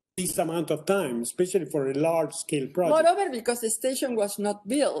 this amount of time, especially for a large-scale project. Moreover, because the station was not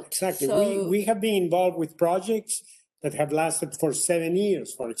built. Exactly. So We have been involved with projects that have lasted for 7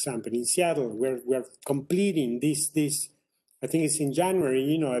 years, for example, in Seattle. We're completing this, I think it's in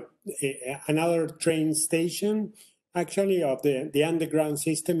January, another train station, actually, of the underground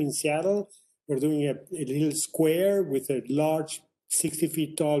system in Seattle. We're doing a little square with a large 60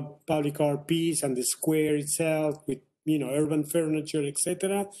 feet tall public art piece and the square itself with, urban furniture,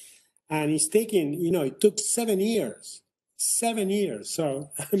 etc. And it's taken, it took 7 years. 7 years.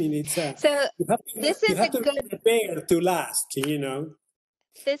 So, it's So this is you have a to good prepare to last,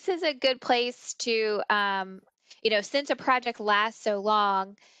 this is a good place to since a project lasts so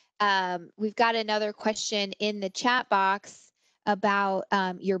long, we've got another question in the chat box about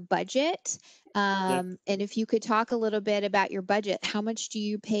your budget. And if you could talk a little bit about your budget, how much do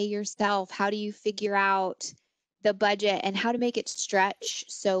you pay yourself? How do you figure out the budget and how to make it stretch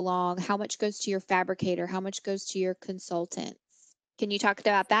so long? How much goes to your fabricator? How much goes to your consultants? Can you talk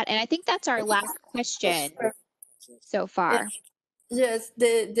about that? And I think that's our last question so far. Yes,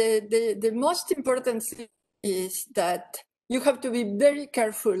 the most important thing is that you have to be very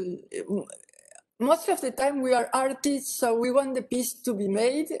careful. Most of the time we are artists, so we want the piece to be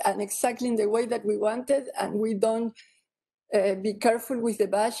made and exactly in the way that we want it, and we don't be careful with the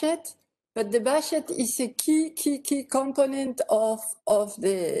budget. But the budget is a key component of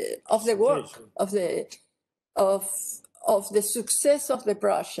the work, of the success of the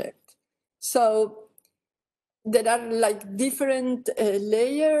project. So there are like different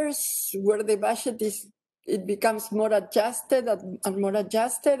layers where the budget it becomes more adjusted and more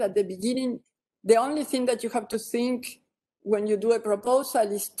adjusted. At the beginning, the only thing that you have to think when you do a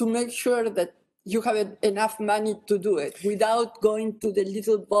proposal is to make sure that you have enough money to do it without going to the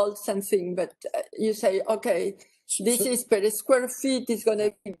little bolts and things. But you say, okay, this is per square feet, it's going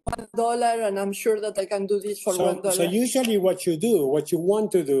to be $1, and I'm sure that I can do this for $1. So usually what you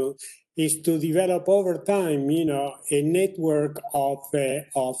want to do is to develop over time, a network of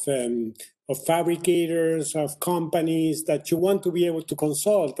fabricators, of companies that you want to be able to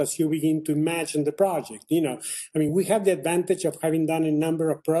consult as you begin to imagine the project. We have the advantage of having done a number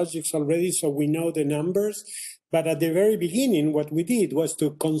of projects already, so we know the numbers. But at the very beginning, what we did was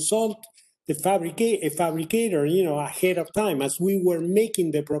to consult a fabricator, ahead of time as we were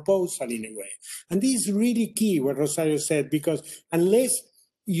making the proposal in a way. And this is really key, what Rosario said, because unless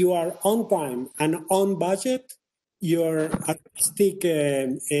you are on time and on budget, your artistic...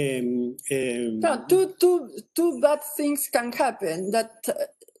 No, two bad things can happen. That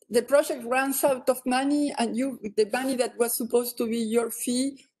the project runs out of money and the money that was supposed to be your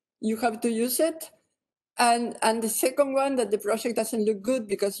fee, you have to use it. And the second one, that the project doesn't look good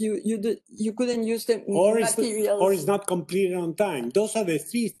because you couldn't use the materials. Or it's not completed on time. Those are the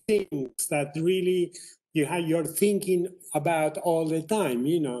three things that really you're thinking about all the time,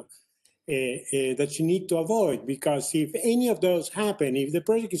 that you need to avoid. Because if any of those happen, if the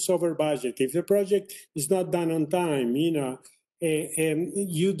project is over budget, if the project is not done on time, you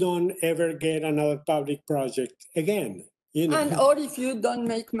don't ever get another public project again. And or if you don't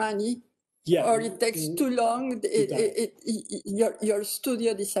make money, or it takes too long, your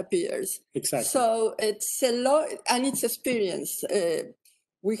studio disappears. Exactly. So it's a lot, and it's experience.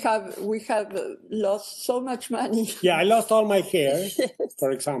 We have lost so much money. Yeah, I lost all my hair,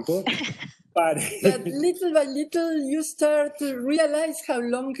 for example. But little by little, you start to realize how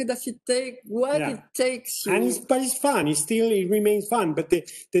long does it take, what it takes you. But it's fun. It remains fun. But the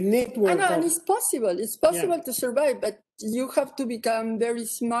network. And it's possible. It's possible to survive, but you have to become very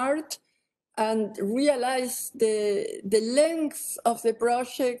smart and realize the length of the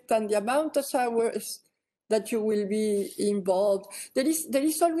project and the amount of hours that you will be involved. There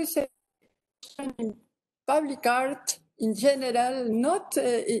is always in public art in general, not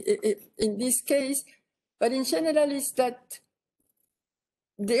in this case, but in general is that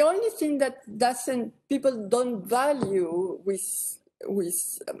the only thing that people don't value with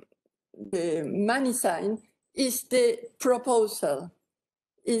the money sign is the proposal,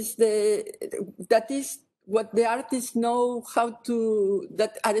 that is what the artists know how to,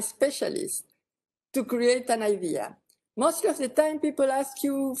 that are specialists, to create an idea. Most of the time people ask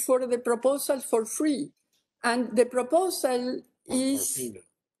you for the proposal for free, and the proposal is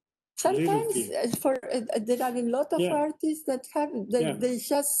sometimes there are a lot of artists that they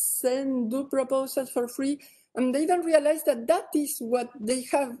just do proposals for free, and they don't realize that that is what they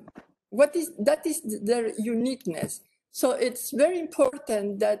have, that is their uniqueness. So it's very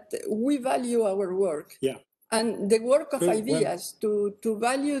important that we value our work and the work of ideas, to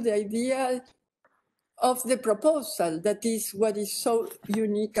value the idea of the proposal. That is what is so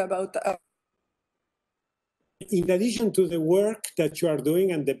unique about our. In addition to the work that you are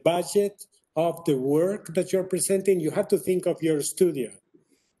doing and the budget of the work that you're presenting, you have to think of your studio.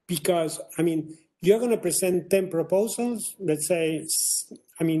 Because, I mean, you're going to present 10 proposals, let's say,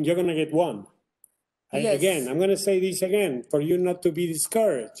 I mean, you're going to get one. Yes. Again, I'm going to say this again for you not to be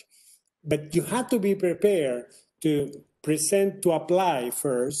discouraged. But you have to be prepared to present, to apply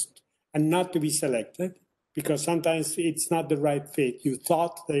first and not to be selected. Because sometimes it's not the right fit. You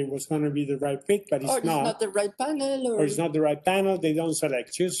thought that it was going to be the right fit, but it's not. Or it's not the right panel. Or it's not the right panel. They don't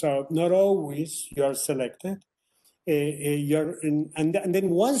select you. So not always you are selected. And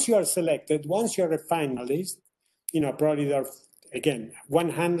then once you are selected, once you're a finalist, you know, probably there are, again,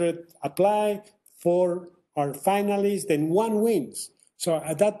 100 apply, 4 are finalists, then 1 wins. So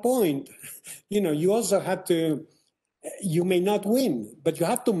at that point, you know, you also have to, you may not win, but you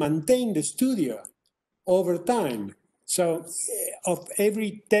have to maintain the studio over time. So of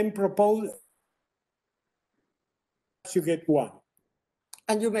every 10 proposals, you get 1.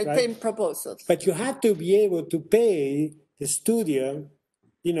 And you make 10 proposals. But you have to be able to pay the studio,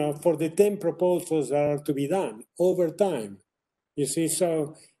 you know, for the 10 proposals that are to be done over time. You see,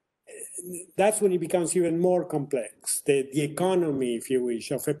 so that's when it becomes even more complex, the economy, if you wish,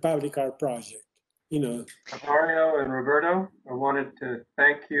 of a public art project. You know, Rosario and Roberto, I wanted to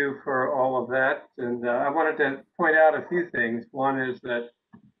thank you for all of that. And I wanted to point out a few things. One is that,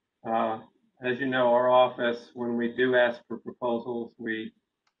 as you know, our office, when we do ask for proposals, we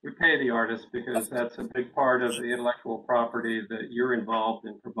pay the artist because that's a big part of the intellectual property that you're involved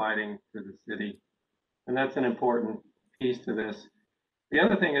in providing to the city. And that's an important piece to this. The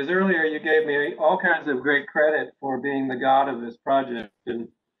other thing is, earlier you gave me all kinds of great credit for being the god of this project. And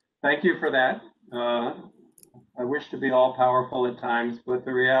thank you for that. I wish to be all powerful at times, but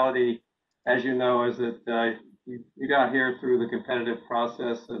the reality, as you know, is that you got here through the competitive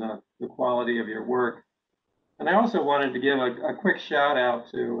process and the quality of your work. And I also wanted to give a quick shout out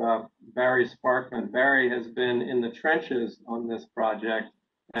to Barry Sparkman. Barry has been in the trenches on this project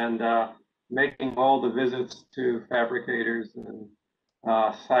and making all the visits to fabricators and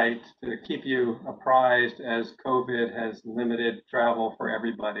sites to keep you apprised as COVID has limited travel for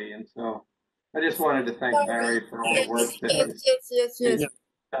everybody. And so I just wanted to thank Barry for all the work that he's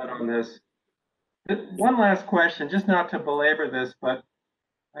done on this. One last question, just not to belabor this, but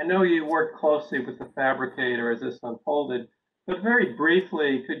I know you worked closely with the fabricator as this unfolded, but very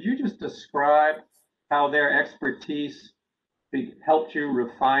briefly, could you just describe how their expertise helped you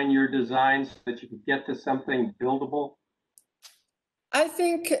refine your designs so that you could get to something buildable? I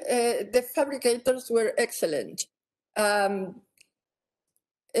think the fabricators were excellent.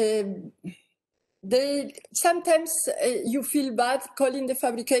 They sometimes you feel bad calling the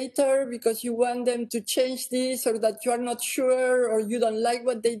fabricator because you want them to change this, or that you are not sure, or you don't like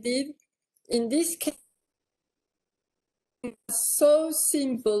what they did. In this case, it's so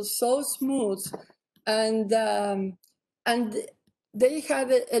simple, so smooth, and they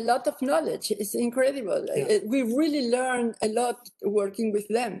had a lot of knowledge. It's incredible. Yeah. We really learned a lot working with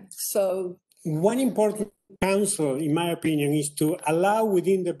them. So one important counsel, in my opinion, is to allow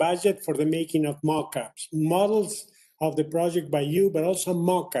within the budget for the making of mock-ups, models of the project by you, but also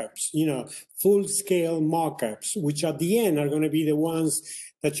mock-ups, you know, full-scale mock-ups, which at the end are going to be the ones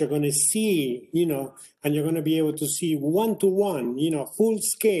that you're going to see, you know, and you're going to be able to see one-to-one, you know,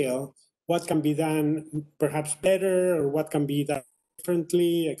 full-scale, what can be done perhaps better or what can be done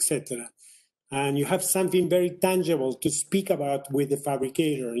differently, etc. And you have something very tangible to speak about with the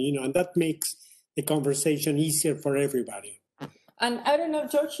fabricator, you know, and that makes the conversation easier for everybody. And I don't know,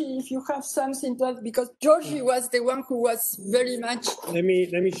 Georgie, if you have something to add, because Georgie was the one who was very much. Let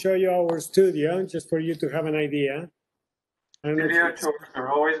me show you our studio, just for you to have an idea. Studio tours are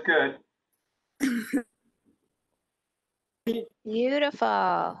always good.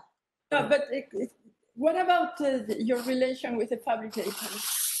 Beautiful. But what about your relation with the fabricator?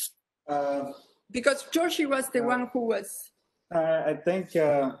 Because Georgie was the one who was. I think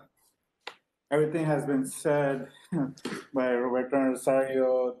everything has been said by Roberto and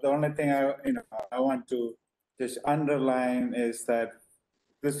Rosario. The only thing I want to just underline is that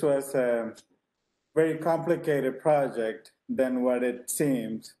this was a very complicated project than what it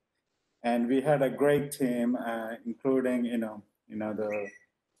seems, and we had a great team, including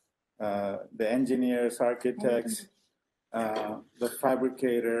the engineers, architects, the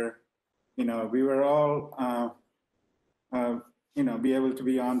fabricator. We were all be able to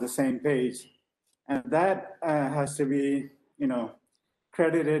be on the same page, and that has to be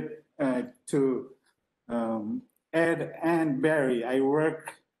credited to Ed and Barry. I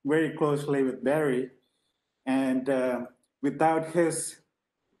work very closely with Barry, and without his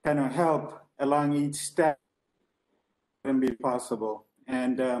kind of help along each step, it wouldn't be possible.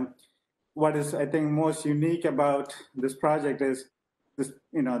 And what is, I think, most unique about this project is this,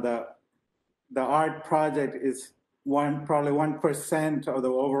 the art project is probably 1% of the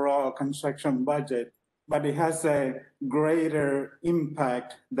overall construction budget, but it has a greater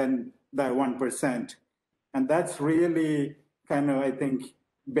impact than that 1%. And that's really kind of, I think,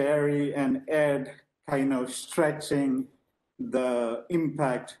 Barry and Ed kind of stretching the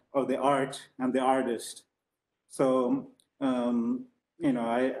impact of the art and the artist. So,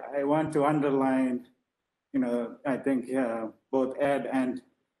 I want to underline, I think both Ed and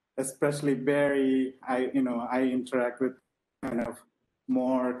especially Barry, I interact with kind of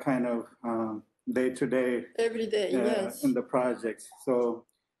more kind of day-to-day Every day, yes. in the projects. So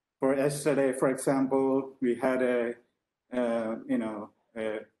for yesterday, for example, we had a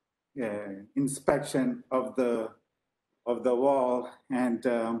inspection of the wall, and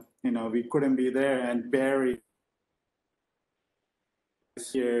we couldn't be there, and Barry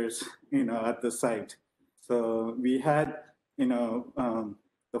years at the site. So we had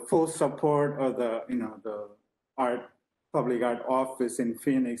the full support of the public art office in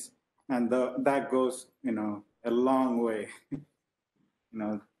Phoenix, and that goes a long way.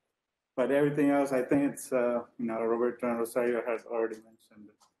 But everything else, I think it's Roberto and Rosario has already mentioned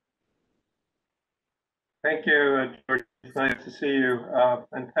it. Thank you, George. It's nice to see you,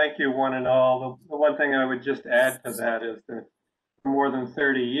 and thank you one and all. The one thing I would just add to that is that for more than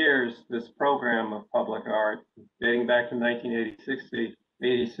 30 years, this program of public art, dating back to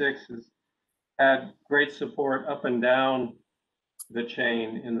 1986, has had great support up and down the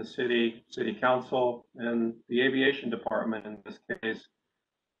chain in the city council, and the aviation department in this case.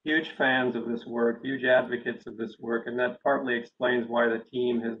 Huge fans of this work, huge advocates of this work, and that partly explains why the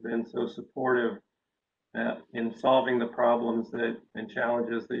team has been so supportive in solving the problems and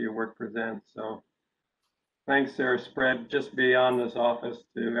challenges that your work presents. So thanks are spread just beyond this office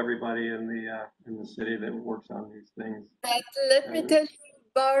to everybody in the city that works on these things. But let me tell you,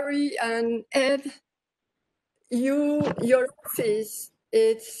 Barry and Ed, your office,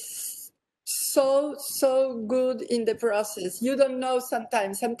 it's so good in the process. You don't know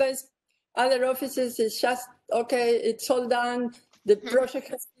sometimes other offices is just okay, it's all done, the project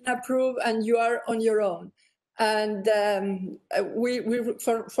has been approved, and you are on your own. And for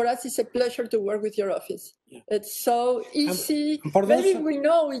us, it's a pleasure to work with your office. Yeah. It's so easy. Maybe we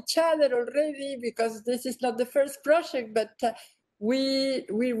know each other already because this is not the first project, but we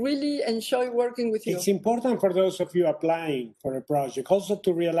really enjoy working with you. It's important for those of you applying for a project also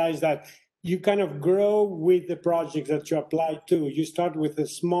to realize that you kind of grow with the project that you apply to. You start with a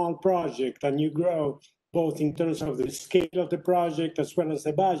small project and you grow both in terms of the scale of the project as well as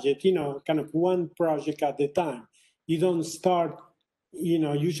the budget, kind of one project at a time. You don't start,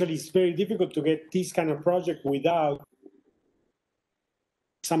 usually it's very difficult to get this kind of project without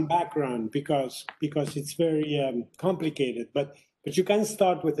some background because it's very complicated. But you can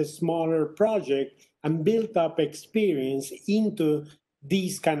start with a smaller project and build up experience into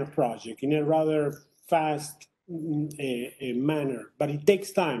this kind of project in a rather fast manner. But it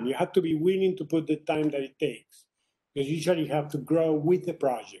takes time. You have to be willing to put the time that it takes, because usually you have to grow with the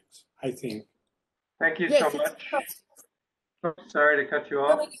projects, I think. Thank you so much. Sorry to cut you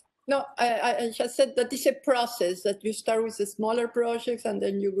off. No, I just said that it's a process, that you start with the smaller projects and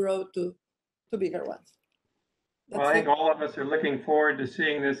then you grow to bigger ones. Well, I think all of us are looking forward to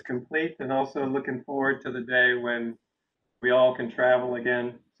seeing this complete, and also looking forward to the day when we all can travel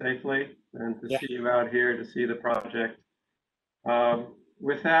again safely and to see you out here to see the project.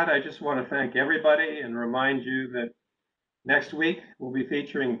 With that, I just want to thank everybody and remind you that next week we'll be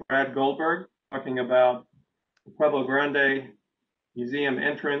featuring Brad Goldberg talking about the Pueblo Grande Museum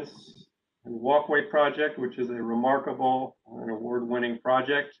entrance and Walkway Project, which is a remarkable and award-winning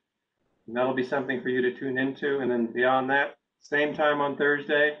project. And that'll be something for you to tune into. And then beyond that, same time on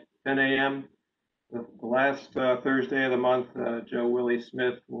Thursday, 10 a.m., the last Thursday of the month, Joe Willie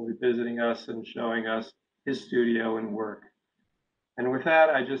Smith will be visiting us and showing us his studio and work. And with that,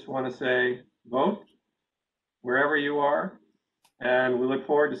 I just want to say, vote wherever you are, and we look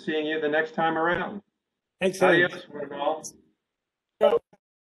forward to seeing you the next time around. Excellent. Adios, one and all.